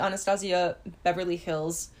this is the Anastasia Beverly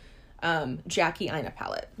Hills Jackie Aina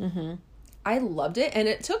palette. I loved it, and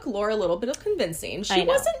it took Laura a little bit of convincing. She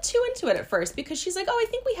wasn't too into it at first because she's like, I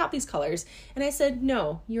think we have these colors. And I said,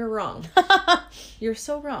 no, you're wrong. You're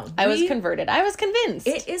so wrong. I was converted. I was convinced.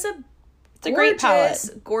 It's a great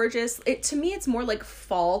palette. Gorgeous. To me, it's more like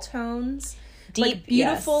fall tones. Deep, like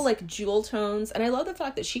beautiful, like jewel tones. And I love the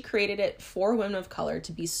fact that she created it for women of color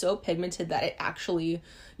to be so pigmented that it actually,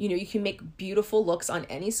 you can make beautiful looks on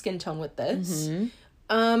any skin tone with this.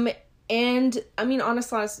 And I mean,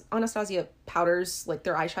 Anastasia powders, like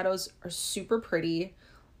their eyeshadows are super pretty.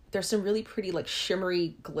 There's some really pretty like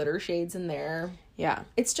shimmery glitter shades in there. Yeah.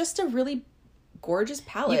 It's just a really gorgeous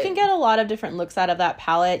palette. You can get a lot of different looks out of that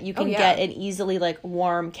palette. You can get an easily like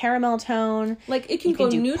warm caramel tone. Like it can go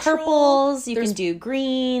do neutral. Purples. You can do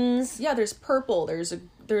greens. Yeah, there's purple. There's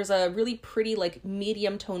a really pretty like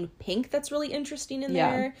medium toned pink that's really interesting in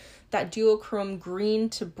there. That duochrome green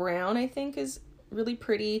to brown I think is really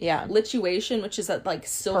pretty. Yeah. Lituation, which is that like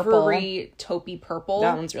silvery taupey purple.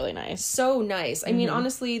 That one's really nice. So nice. I mean,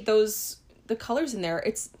 honestly, the colors in there,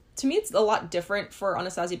 to me it's a lot different for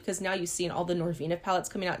Anastasia because now you've seen all the Norvina palettes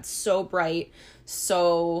coming out. It's so bright.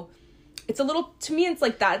 So it's a little, to me it's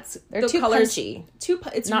like they're too colors, punchy.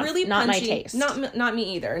 It's not, really not punchy. My taste. Not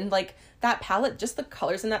me either. And like that palette, just the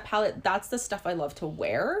colors in that palette, that's the stuff I love to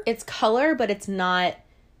wear. It's color, but it's not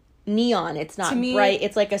neon. It's not bright.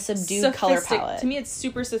 It's like a subdued color palette. To me, it's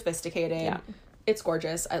super sophisticated. Yeah. It's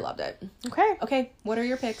gorgeous. I loved it. Okay. What are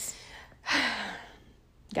your picks?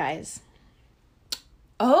 Guys.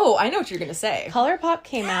 Oh, I know what you're going to say. ColourPop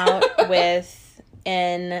came out with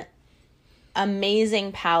an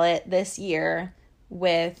amazing palette this year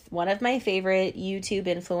with one of my favorite YouTube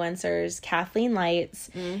influencers, Kathleen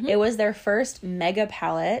Lights. It was their first mega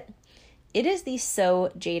palette. It is the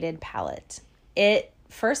So Jaded palette.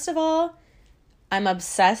 First of all, I'm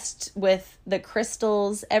obsessed with the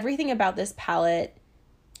crystals. Everything about this palette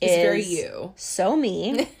is very you. So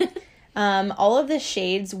me. All of the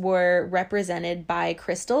shades were represented by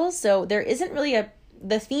crystals. So there isn't really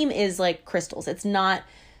the theme is like crystals. It's not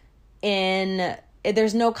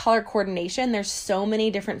there's no color coordination. There's so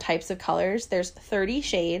many different types of colors. There's 30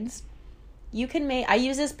 shades. I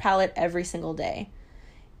use this palette every single day.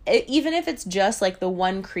 Even if it's just like the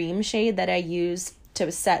one cream shade that I use to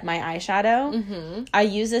set my eyeshadow. I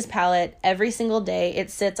use this palette every single day. It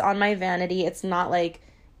sits on my vanity. It's not like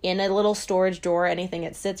in a little storage drawer or anything.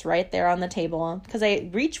 It sits right there on the table because I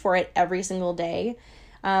reach for it every single day.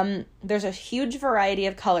 There's a huge variety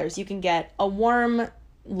of colors. You can get a warm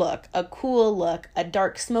look, a cool look, a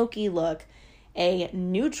dark smoky look, a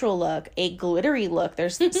neutral look, a glittery look.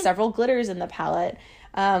 There's several glitters in the palette.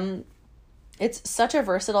 It's such a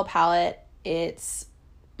versatile palette. It's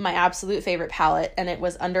my absolute favorite palette, and it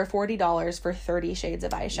was under $40 for 30 shades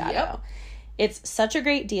of eyeshadow. Yep. It's such a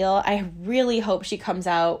great deal. I really hope she comes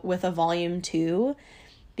out with a volume 2,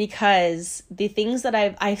 because the things that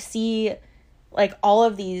I see, like all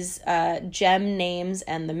of these gem names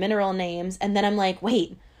and the mineral names, and then I'm like,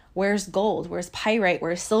 wait, where's gold? Where's pyrite?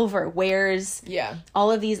 Where's silver? Where's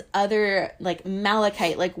all of these other, like,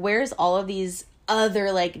 malachite? Like, where's all of these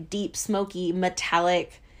other, like, deep, smoky,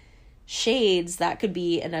 metallic shades that could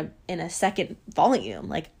be in a second volume?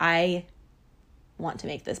 Like, I want to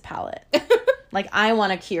make this palette. Like, I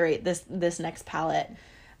want to curate this next palette.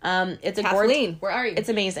 It's a Kathleen, where are you? It's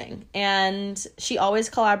amazing. And she always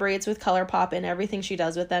collaborates with ColourPop, and everything she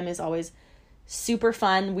does with them is always super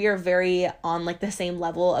fun. We are very on, like, the same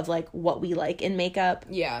level of, like, what we like in makeup.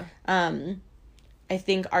 Yeah. I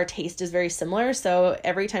think our taste is very similar. So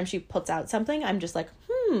every time she puts out something, I'm just like,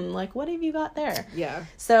 like, what have you got there? Yeah.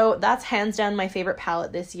 So that's hands down my favorite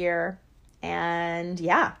palette this year. And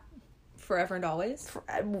yeah. Forever and always?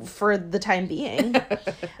 For the time being.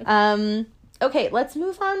 Okay, let's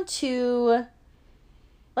move on to...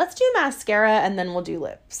 Let's do mascara, and then we'll do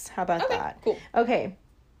lips. How about that? Cool. Okay.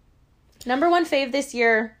 Number 1 fave this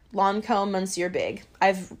year, Lancome Monsieur Big.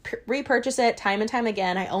 I've repurchased it time and time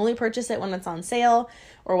again. I only purchase it when it's on sale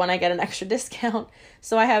or when I get an extra discount.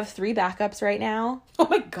 So I have 3 backups right now. Oh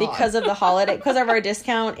my God. Because of the holiday, because of our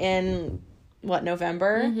discount in,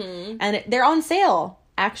 November? Mm-hmm. And they're on sale,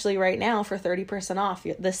 actually, right now for 30% off.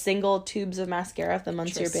 The single tubes of mascara of the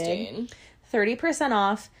Monsieur Big. 30%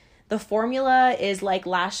 off. The formula is like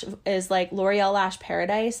L'Oreal Lash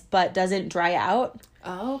Paradise, but doesn't dry out.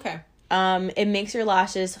 Oh, okay. It makes your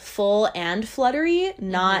lashes full and fluttery,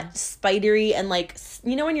 not spidery, and, like,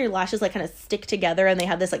 you know when your lashes, like, kind of stick together and they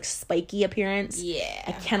have this, like, spiky appearance? Yeah.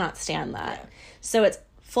 I cannot stand that. Yeah. So it's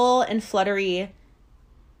full and fluttery.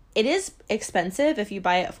 It is expensive if you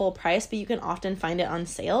buy it full price, but you can often find it on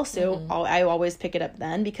sale. So I always pick it up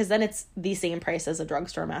then, because then it's the same price as a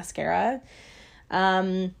drugstore mascara.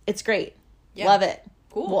 It's great. Yeah. Love it.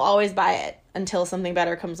 Cool. We'll always buy it until something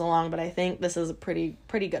better comes along, but I think this is a pretty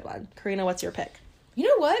good one. Karina, what's your pick? You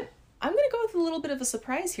know what? I'm going to go with a little bit of a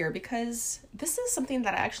surprise here, because this is something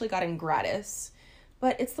that I actually got in gratis,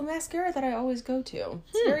 but it's the mascara that I always go to.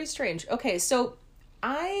 It's very strange. Okay, so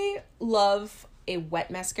I love a wet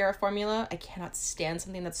mascara formula. I cannot stand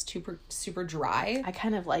something that's super dry. I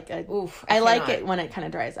kind of like it. I like it when it kind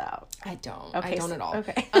of dries out. I don't. Okay, I don't at all.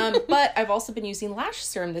 Okay. But I've also been using lash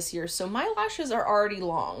serum this year, so my lashes are already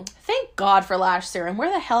long. Thank God for lash serum.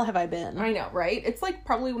 Where the hell have I been? I know, right? It's like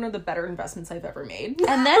probably one of the better investments I've ever made.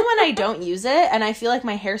 And then when I don't use it and I feel like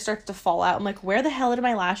my hair starts to fall out, I'm like, where the hell did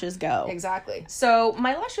my lashes go? Exactly. So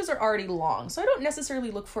my lashes are already long, so I don't necessarily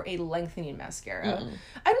look for a lengthening mascara.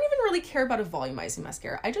 I don't even really care about a volumizing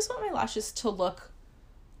mascara. I just want my lashes to look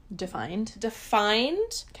defined,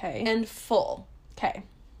 okay, and full. Okay.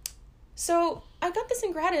 So I got this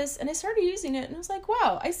in gratis, and I started using it, and I was like,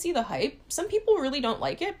 wow, I see the hype. Some people really don't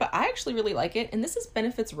like it, but I actually really like it, and this is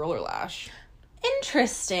Benefit's Roller Lash.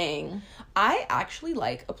 Interesting. I actually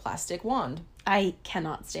like a plastic wand. I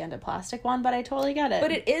cannot stand a plastic wand, but I totally get it.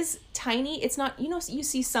 But it is tiny. It's not, you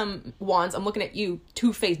see some wands, I'm looking at you,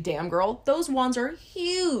 Too Faced Damn Girl. Those wands are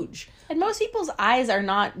huge. And most people's eyes are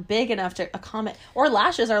not big enough to accommodate, or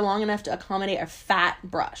lashes are long enough to accommodate a fat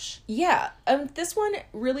brush. Yeah. This one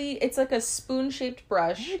really, it's like a spoon-shaped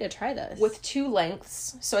brush. I need to try this. With 2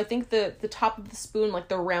 lengths. So I think the top of the spoon, like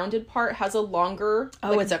the rounded part, has a longer,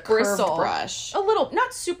 it's a bristle. Curved brush. A little,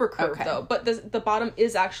 not super curved though, but the bottom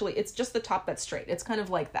is actually, it's just the top that's straight. It's kind of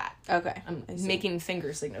like that. Okay. I'm making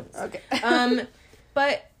finger signals. Okay.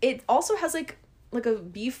 But it also has like a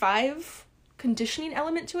B5 conditioning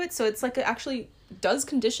element to it, so it's like it actually does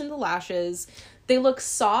condition the lashes. They look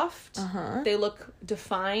soft. They look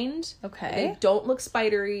defined. Okay. They don't look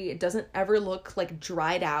spidery. It doesn't ever look like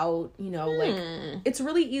dried out, like it's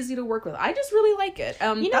really easy to work with. I just really like it.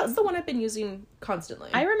 That's the one I've been using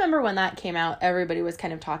constantly. I remember when that came out, everybody was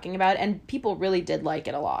kind of talking about it, and people really did like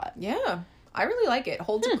it a lot. Yeah. I really like it.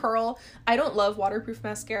 Holds a curl. I don't love waterproof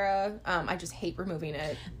mascara. I just hate removing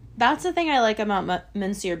it. That's the thing I like about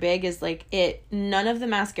Monsieur Big is, like, none of the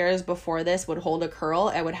mascaras before this would hold a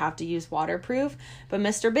curl. I would have to use waterproof. But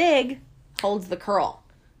Mr. Big holds the curl.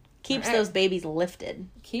 Keeps those babies lifted.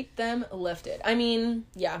 Keep them lifted. I mean,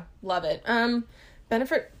 yeah, love it.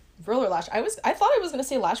 Benefit Roller Lash. I thought I was going to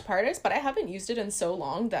say Lash Paradise, but I haven't used it in so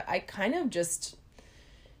long that I kind of just...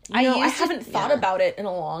 I haven't thought about it in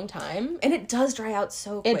a long time. And it does dry out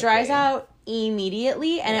so quickly. It dries out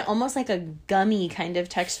immediately, and it almost like a gummy kind of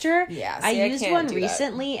texture. Yeah, I used one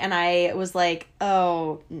recently, and I was like,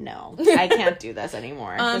 oh no, I can't do this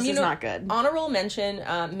anymore. This is not good. Honorable mention,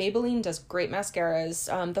 Maybelline does great mascaras.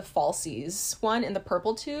 The Falsies one in the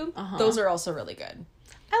purple tube, those are also really good.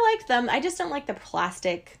 I like them. I just don't like the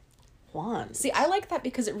plastic wands. See, I like that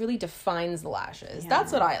because it really defines the lashes.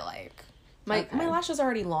 That's what I like. My lashes are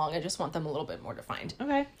already long. I just want them a little bit more defined.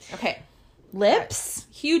 Okay. Lips.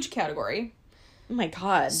 Huge category. Oh my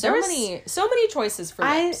god. So many choices for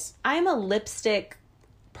lips. I'm a lipstick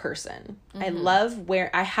person.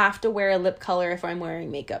 I have to wear a lip color if I'm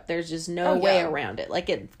wearing makeup. There's just no way around it. Like,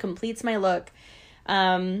 it completes my look.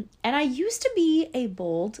 And I used to be a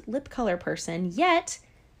bold lip color person, yet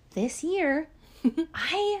this year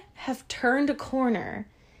I have turned a corner,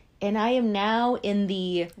 and I am now in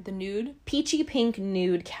the nude, peachy pink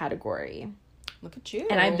nude category. Look at you.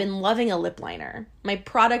 And I've been loving a lip liner. My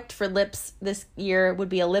product for lips this year would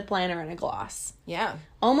be a lip liner and a gloss. Yeah.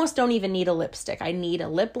 Almost don't even need a lipstick. I need a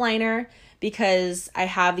lip liner because I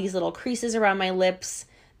have these little creases around my lips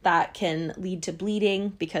that can lead to bleeding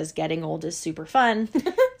because getting old is super fun.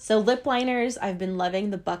 So lip liners, I've been loving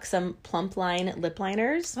the Buxom Plump Line lip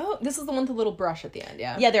liners. Oh, this is the one with the little brush at the end,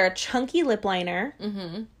 yeah? Yeah, they're a chunky lip liner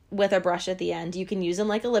with a brush at the end. You can use them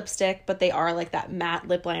like a lipstick, but they are like that matte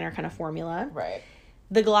lip liner kind of formula. Right.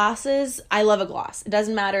 The glosses, I love a gloss. It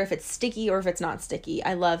doesn't matter if it's sticky or if it's not sticky.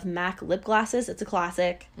 I love MAC lip glosses. It's a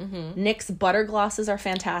classic. NYX butter glosses are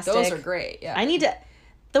fantastic. Those are great, yeah. I need to...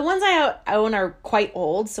 The ones I own are quite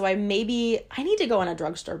old, so I need to go on a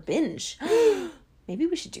drugstore binge. Maybe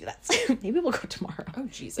we should do that. Maybe we'll go tomorrow. Oh,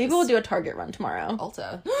 Jesus. Maybe we'll do a Target run tomorrow.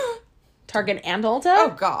 Ulta. Target and Ulta?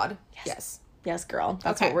 Oh, God. Yes. Yes, girl.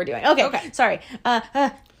 That's what we're doing. Okay. Sorry.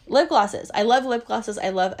 Lip glosses. I love lip glosses. I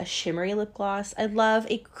love a shimmery lip gloss. I love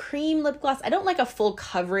a cream lip gloss. I don't like a full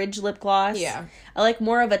coverage lip gloss. Yeah. I like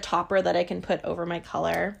more of a topper that I can put over my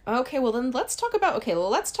color. Okay, well then let's talk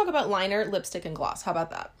about liner, lipstick, and gloss. How about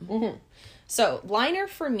that? So liner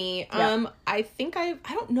for me, I think I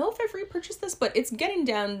don't know if I've repurchased this, but it's getting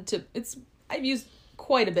down to I've used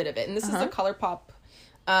quite a bit of it, and this is the ColourPop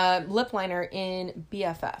lip liner in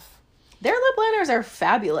BFF. Their lip liners are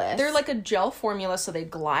fabulous. They're like a gel formula, so they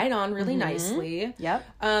glide on really nicely. Yep.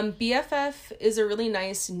 BFF is a really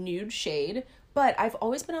nice nude shade, but I've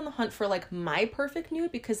always been on the hunt for like my perfect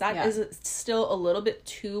nude because that is still a little bit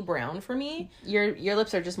too brown for me. Your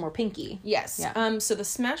lips are just more pinky. Yes. Yeah. So the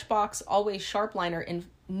Smashbox Always Sharp Liner in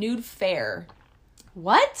Nude Fair.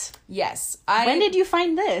 What? Yes. When did you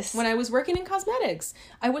find this? When I was working in cosmetics.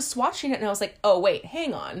 I was swatching it and I was like, oh, wait,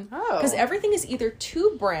 hang on. Oh. Because everything is either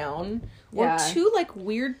too brown or too like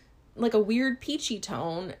a weird peachy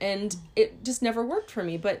tone, and it just never worked for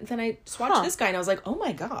me. But then I swatched this guy and I was like, oh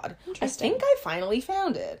my God, I think I finally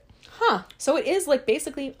found it. So it is like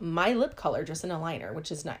basically my lip color, just in a liner,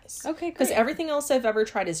 which is nice. Okay, great. Because everything else I've ever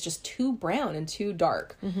tried is just too brown and too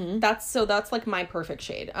dark. That's like my perfect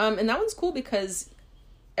shade. And that one's cool because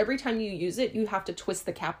every time you use it, you have to twist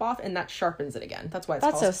the cap off, and that sharpens it again. That's why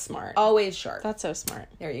it's so smart. Always Sharp. That's so smart.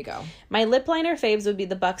 There you go. My lip liner faves would be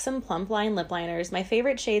the Buxom Plump Line lip liners. My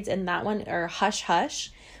favorite shades in that one are Hush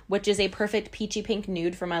Hush, which is a perfect peachy pink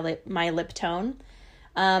nude for my lip tone.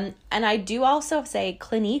 And I do also say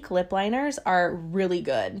Clinique lip liners are really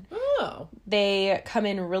good. Oh. They come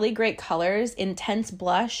in really great colors. Intense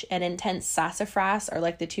Blush and Intense Sassafras are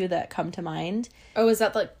like the two that come to mind. Oh, is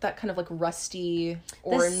that like that kind of like rusty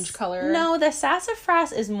orange color? No, the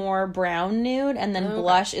Sassafras is more brown nude, and then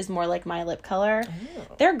Blush is more like my lip color.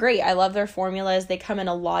 Oh. They're great. I love their formulas. They come in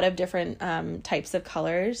a lot of different types of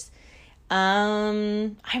colors.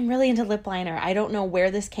 I'm really into lip liner. I don't know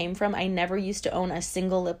where this came from. I never used to own a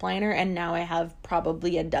single lip liner, and now I have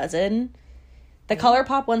probably a dozen. The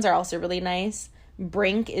ColourPop ones are also really nice.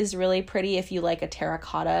 Brink is really pretty if you like a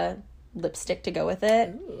terracotta lipstick to go with it.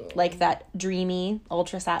 Ooh. Like that dreamy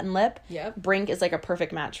ultra satin lip. Yep. Brink is like a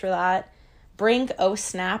perfect match for that. Brink, Oh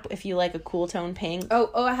Snap, if you like a cool tone pink.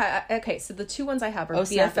 Okay, so the two ones I have are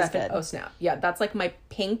BFF and Oh Snap. Yeah, that's like my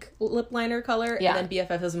pink lip liner color, and then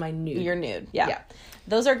BFF is my nude. Your nude, yeah.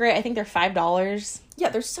 Those are great. I think they're $5. Yeah,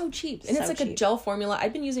 they're so cheap. And it's like a gel formula.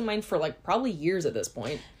 I've been using mine for like probably years at this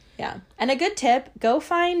point. Yeah. And a good tip, go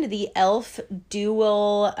find the e.l.f.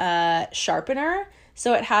 Dual sharpener.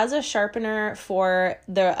 So it has a sharpener for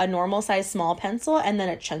a normal size small pencil, and then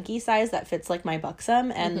a chunky size that fits like my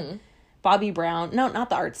Buxom, and Bobbi Brown, no,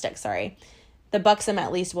 not the Art Stick, sorry. The Buxom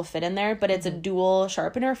at least will fit in there, but it's a dual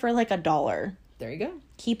sharpener for like $1. There you go.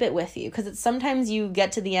 Keep it with you, because sometimes you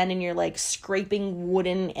get to the end and you're like scraping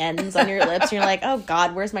wooden ends on your lips, and you're like, oh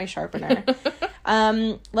God, where's my sharpener?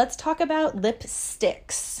 Let's talk about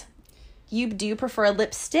lipsticks. Do you prefer a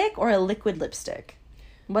lipstick or a liquid lipstick?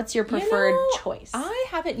 What's your preferred choice? I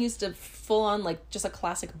haven't used a full-on, like, just a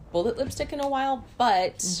classic bullet lipstick in a while,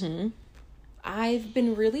 but I've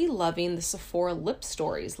been really loving the Sephora Lip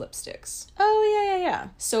Stories lipsticks. Oh, yeah.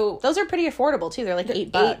 So those are pretty affordable, too. They're like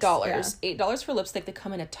 $8. $8. Yeah. $8 for lipstick. They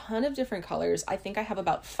come in a ton of different colors. I think I have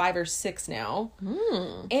about 5 or 6 now.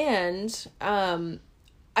 And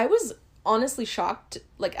I was honestly shocked,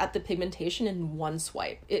 like, at the pigmentation in one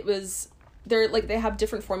swipe. It was... they have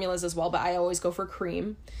different formulas as well, but I always go for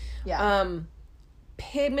cream. Yeah.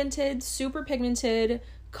 Pigmented, super pigmented,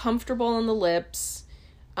 comfortable on the lips,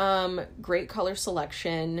 great color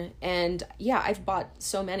selection. And yeah, I've bought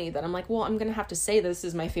so many that I'm like, well, I'm gonna have to say this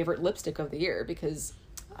is my favorite lipstick of the year because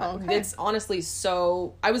it's honestly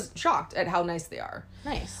so... I was shocked at how nice they are.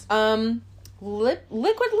 Nice.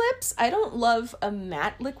 Liquid lips, I don't love a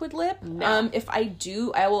matte liquid lip. No. If I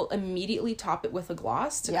do, I will immediately top it with a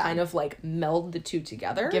gloss to kind of like meld the two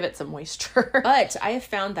together. Give it some moisture. But I have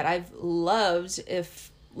found that I've loved,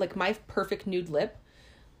 if like my perfect nude lip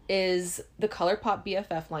is the ColourPop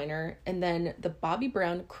BFF liner and then the Bobbi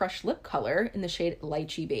Brown Crush Lip Color in the shade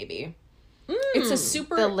Lychee Baby. It's a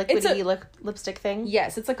super... The liquidy lipstick thing?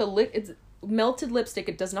 Yes, it's like it's melted lipstick.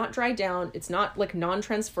 It does not dry down. It's not like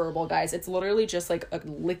non-transferable, guys. It's literally just like a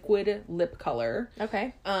liquid lip color.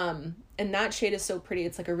 Okay. And that shade is so pretty.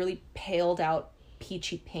 It's like a really paled out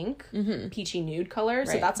peachy pink, peachy nude color.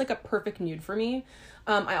 So that's like a perfect nude for me.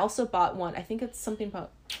 I also bought one. I think it's something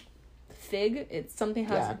about fig. It's something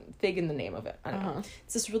has fig in the name of it. I don't know.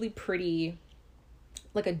 It's this really pretty,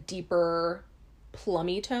 like a deeper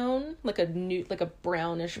plummy tone, like a nude, like a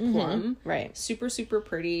brownish plum. Right. Super, super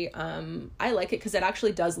pretty. I like it because it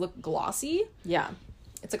actually does look glossy. Yeah.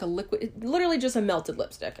 It's like a liquid, literally just a melted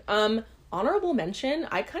lipstick. Honorable mention,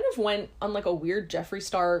 I kind of went on like a weird Jeffree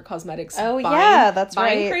Star Cosmetics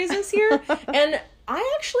buying crazes here. And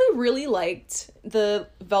I actually really liked the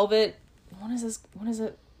Velvet, what is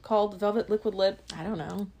it called? Velvet Liquid Lip? I don't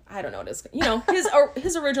know what it is. You know,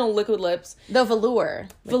 his original liquid lips. The Velour.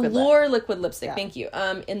 Liquid lipstick, thank you.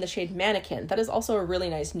 In the shade Mannequin. That is also a really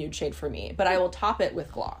nice nude shade for me, but I will top it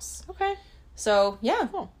with gloss. Okay. So, yeah.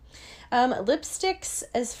 Cool. Lipsticks,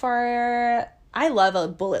 I love a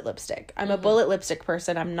bullet lipstick. I'm a bullet lipstick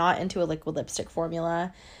person. I'm not into a liquid lipstick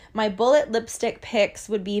formula. My bullet lipstick picks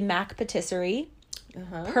would be MAC Patisserie.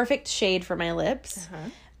 Perfect shade for my lips.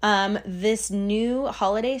 This new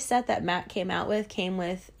holiday set that MAC came out with came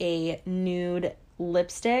with a nude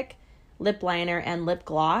lipstick, lip liner, and lip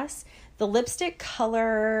gloss. The lipstick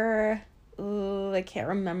color, I can't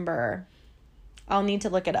remember. I'll need to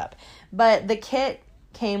look it up. But the kit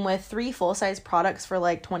came with 3 full-size products for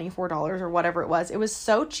like $24 or whatever it was. It was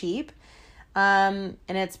so cheap. And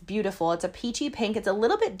it's beautiful. It's a peachy pink. It's a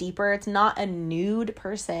little bit deeper. It's not a nude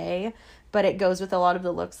per se, but it goes with a lot of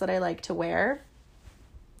the looks that I like to wear.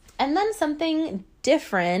 And then something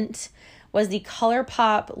different was the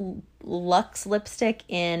ColourPop Luxe lipstick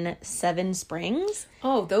in 7 Springs.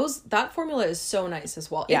 Oh, that formula is so nice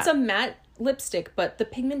as well. Yeah. It's a matte lipstick, but the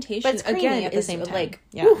pigmentation but it's again at the same time. Like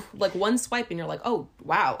like one swipe and you're like, oh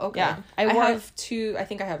wow, okay. Yeah. I have 2. I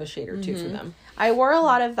think I have a shade or 2 for them. I wore a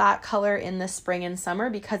lot of that color in the spring and summer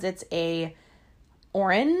because it's a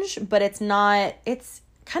orange, but it's not. It's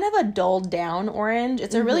kind of a dulled down orange.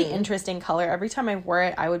 It's a really interesting color. Every time I wore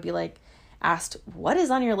it, I would be like asked, what is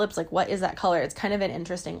on your lips? Like, what is that color? It's kind of an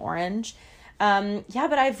interesting orange. But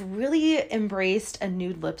I've really embraced a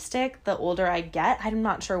nude lipstick the older I get. I'm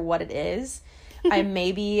not sure what it is. I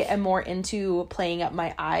maybe am more into playing up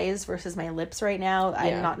my eyes versus my lips right now.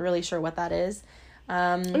 I'm not really sure what that is.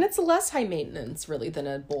 And it's less high maintenance, really, than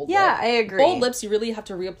a bold lip. Yeah, I agree. Bold lips, you really have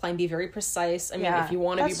to reapply and be very precise. I mean, if you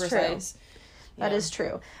want to be precise. That is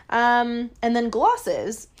true. And then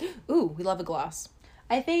glosses. Ooh, we love a gloss.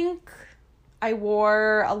 I think I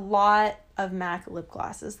wore a lot of MAC lip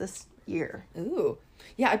glosses this year. Ooh.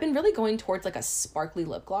 Yeah, I've been really going towards like a sparkly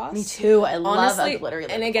lip gloss. Me too. I love a glittery lip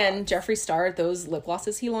gloss. And again, Jeffree Star, those lip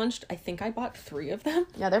glosses he launched, I think I bought 3 of them.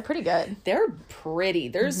 Yeah, they're pretty good. They're pretty.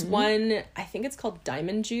 There's one, I think it's called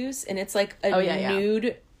Diamond Juice, and it's like a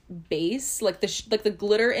nude base. Like the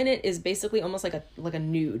glitter in it is basically almost like a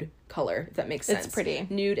nude color, if that makes sense. It's pretty.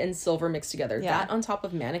 Nude and silver mixed together. Yeah. That on top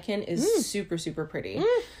of Mannequin is super, super pretty.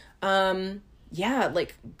 Yeah,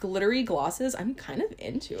 like glittery glosses, I'm kind of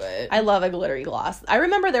into it. I love a glittery gloss. I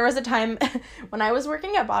remember there was a time when I was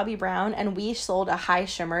working at Bobbi Brown and we sold a high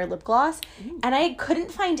shimmer lip gloss, and I couldn't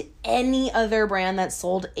find any other brand that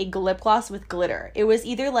sold a lip gloss with glitter. It was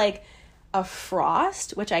either like a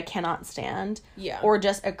frost, which I cannot stand, or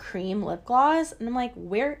just a cream lip gloss, and I'm like,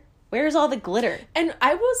 where's all the glitter? And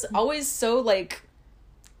I was always so like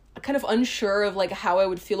kind of unsure of like how I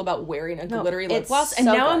would feel about wearing a glittery lip gloss. And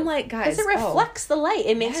so now good. I'm like, guys, because it reflects the light.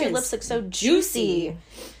 It makes your lips look so juicy.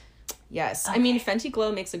 Yes. Okay. I mean, Fenty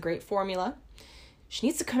Glow makes a great formula. She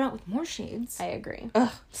needs to come out with more shades. I agree.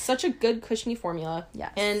 Ugh, such a good cushiony formula.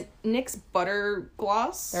 Yes. And NYX Butter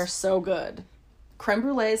Gloss. They're so good. Creme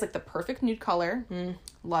Brulee is like the perfect nude color.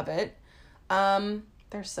 Love it.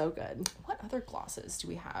 They're so good. What other glosses do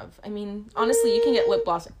we have? I mean, honestly, you can get lip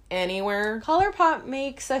gloss anywhere. ColourPop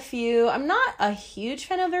makes a few. I'm not a huge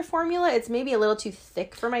fan of their formula. It's maybe a little too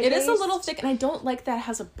thick for my taste. It is a little thick, and I don't like that it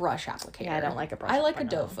has a brush applicator. Yeah, I don't like a brush I like a applicator.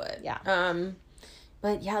 doe foot. Yeah.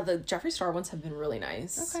 But yeah, the Jeffree Star ones have been really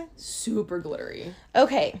nice. Okay. Super glittery.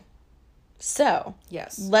 Okay. So,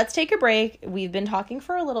 yes. Let's take a break. We've been talking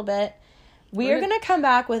for a little bit. We are going to come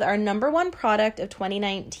back with our number one product of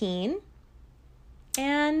 2019.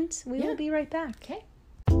 And we will be right back. Okay.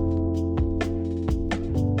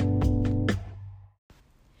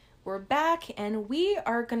 We're back, and we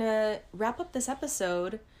are going to wrap up this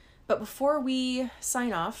episode. But before we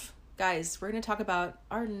sign off, guys, we're going to talk about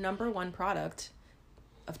our number one product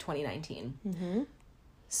of 2019. Mm-hmm.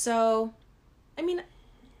 So, I mean,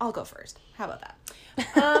 I'll go first. How about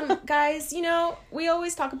that? Guys, you know, we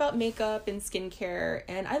always talk about makeup and skincare,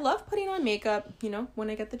 and I love putting on makeup, you know, when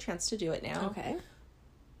I get the chance to do it now. Okay.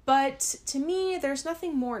 But to me, there's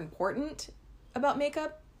nothing more important about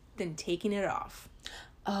makeup than taking it off.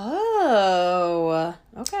 Oh,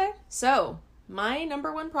 okay. So, my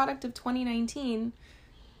number one product of 2019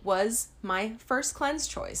 was my first cleanse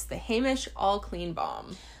choice, the Heimish All Clean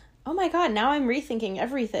Balm. Oh my god, now I'm rethinking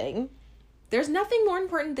everything. There's nothing more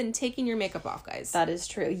important than taking your makeup off, guys. That is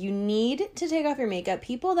true. You need to take off your makeup.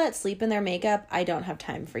 People that sleep in their makeup, I don't have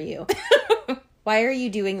time for you. Why are you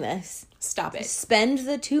doing this? Stop it. Spend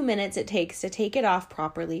the 2 minutes it takes to take it off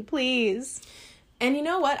properly, please. And you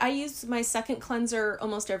know what? I use my second cleanser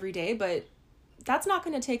almost every day, but that's not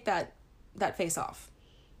going to take that face off.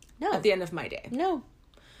 No. At the end of my day. No.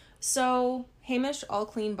 So, Heimish All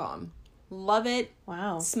Clean Balm. Love it.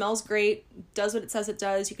 Wow. Smells great. Does what it says it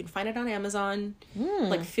does. You can find it on Amazon.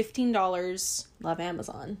 Like $15. Love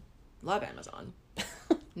Amazon. Love Amazon.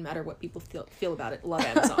 No matter what people feel about it. Love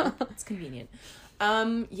Amazon. It's convenient.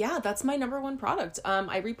 Yeah, that's my number one product.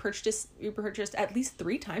 I repurchased at least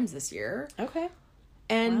 3 times this year. Okay.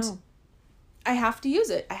 And wow. I have to use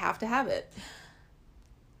it. I have to have it.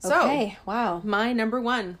 So, okay. Wow. my number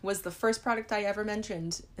one was the first product I ever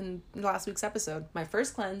mentioned in last week's episode. My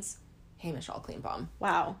first cleanse, Heimish All Clean Balm.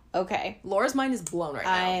 Wow. Okay. Laura's mind is blown right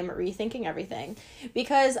now. I'm rethinking everything.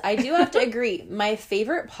 Because I do have to agree, my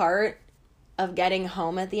favorite part of getting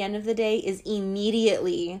home at the end of the day is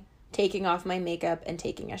immediately taking off my makeup and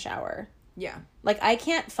taking a shower. Yeah. Like, I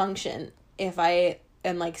can't function if I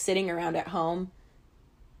am, like, sitting around at home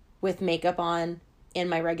with makeup on in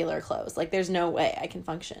my regular clothes. Like, there's no way I can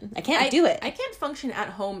function. I can't do it. I can't function at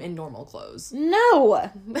home in normal clothes. No!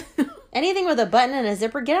 Anything with a button and a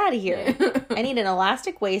zipper, get out of here. I need an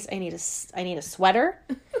elastic waist, I need a sweater,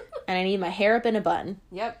 and I need my hair up in a bun.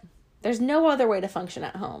 Yep. There's no other way to function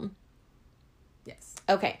at home. Yes.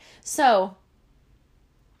 Okay, so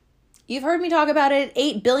you've heard me talk about it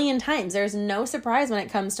 8 billion times. There's no surprise when it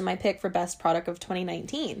comes to my pick for best product of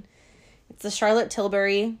 2019. It's the Charlotte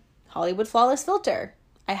Tilbury Hollywood Flawless Filter.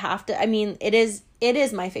 It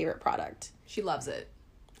is my favorite product. She loves it.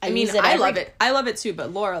 I love it. I love it too,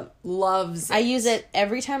 but Laura loves it. I use it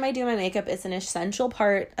every time I do my makeup. It's an essential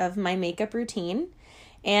part of my makeup routine.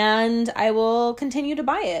 And I will continue to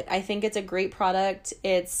buy it. I think it's a great product.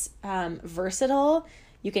 It's versatile.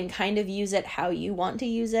 You can kind of use it how you want to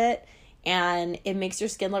use it. And it makes your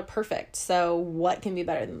skin look perfect. So what can be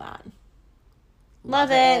better than that? Love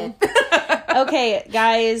it. Okay,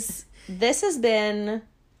 guys. This has been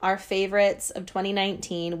our favorites of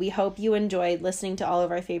 2019. We hope you enjoyed listening to all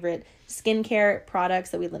of our favorite skincare products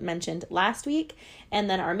that we mentioned last week, and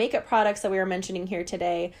then our makeup products that we were mentioning here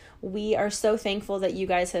today. We are so thankful that you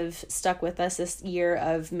guys have stuck with us this year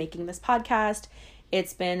of making this podcast.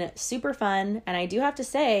 It's been super fun, and I do have to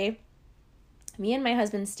say, me and my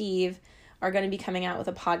husband Steve are going to be coming out with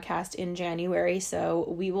a podcast in January, so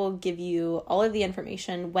we will give you all of the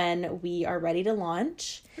information when we are ready to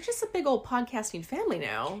launch. We're just a big old podcasting family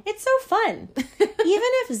now. It's so fun. Even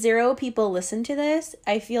if 0 people listen to this,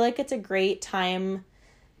 I feel like it's a great time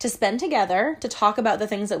to spend together, to talk about the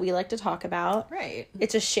things that we like to talk about. Right.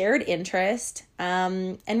 It's a shared interest,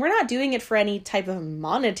 and we're not doing it for any type of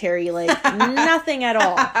monetary, nothing at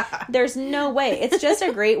all. There's no way. It's just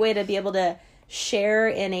a great way to be able to share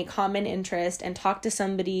in a common interest and talk to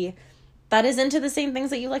somebody that is into the same things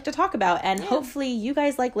that you like to talk about. And hopefully you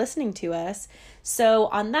guys like listening to us. So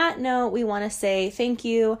on that note, we want to say thank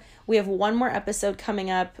you. We have one more episode coming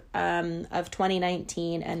up of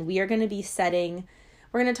 2019, and we are going to be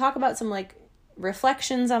we're going to talk about some like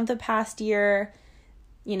reflections of the past year,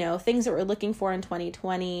 you know, things that we're looking for in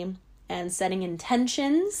 2020, and setting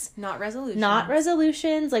intentions. Not resolutions. Not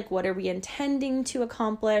resolutions. Like, what are we intending to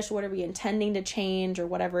accomplish? What are we intending to change, or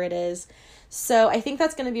whatever it is? So I think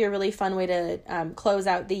that's going to be a really fun way to close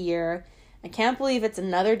out the year. I can't believe it's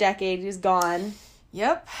another decade is gone.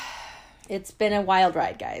 Yep. It's been a wild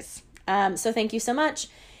ride, guys. So thank you so much.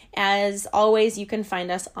 As always, you can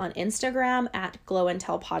find us on Instagram at Glow and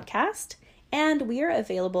Tell Podcast. And we are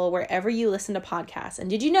available wherever you listen to podcasts. And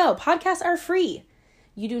did you know podcasts are free?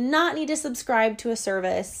 You do not need to subscribe to a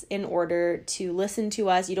service in order to listen to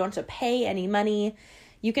us. You don't have to pay any money.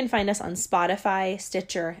 You can find us on Spotify,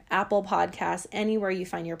 Stitcher, Apple Podcasts, anywhere you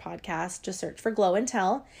find your podcast. Just search for Glow and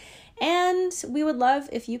Tell. And we would love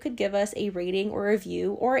if you could give us a rating or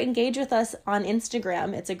review, or engage with us on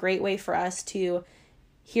Instagram. It's a great way for us to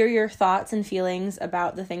hear your thoughts and feelings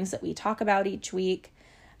about the things that we talk about each week.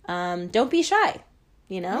 Don't be shy,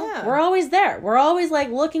 you know? Yeah. We're always there. We're always like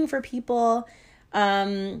looking for people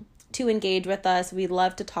to engage with us. We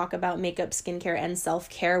love to talk about makeup, skincare, and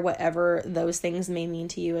self-care, whatever those things may mean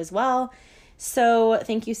to you as well. So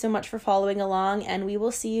thank you so much for following along, and we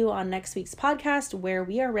will see you on next week's podcast, where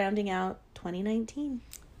we are rounding out 2019.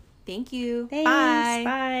 Thank you. Thanks. Bye.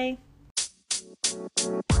 Bye.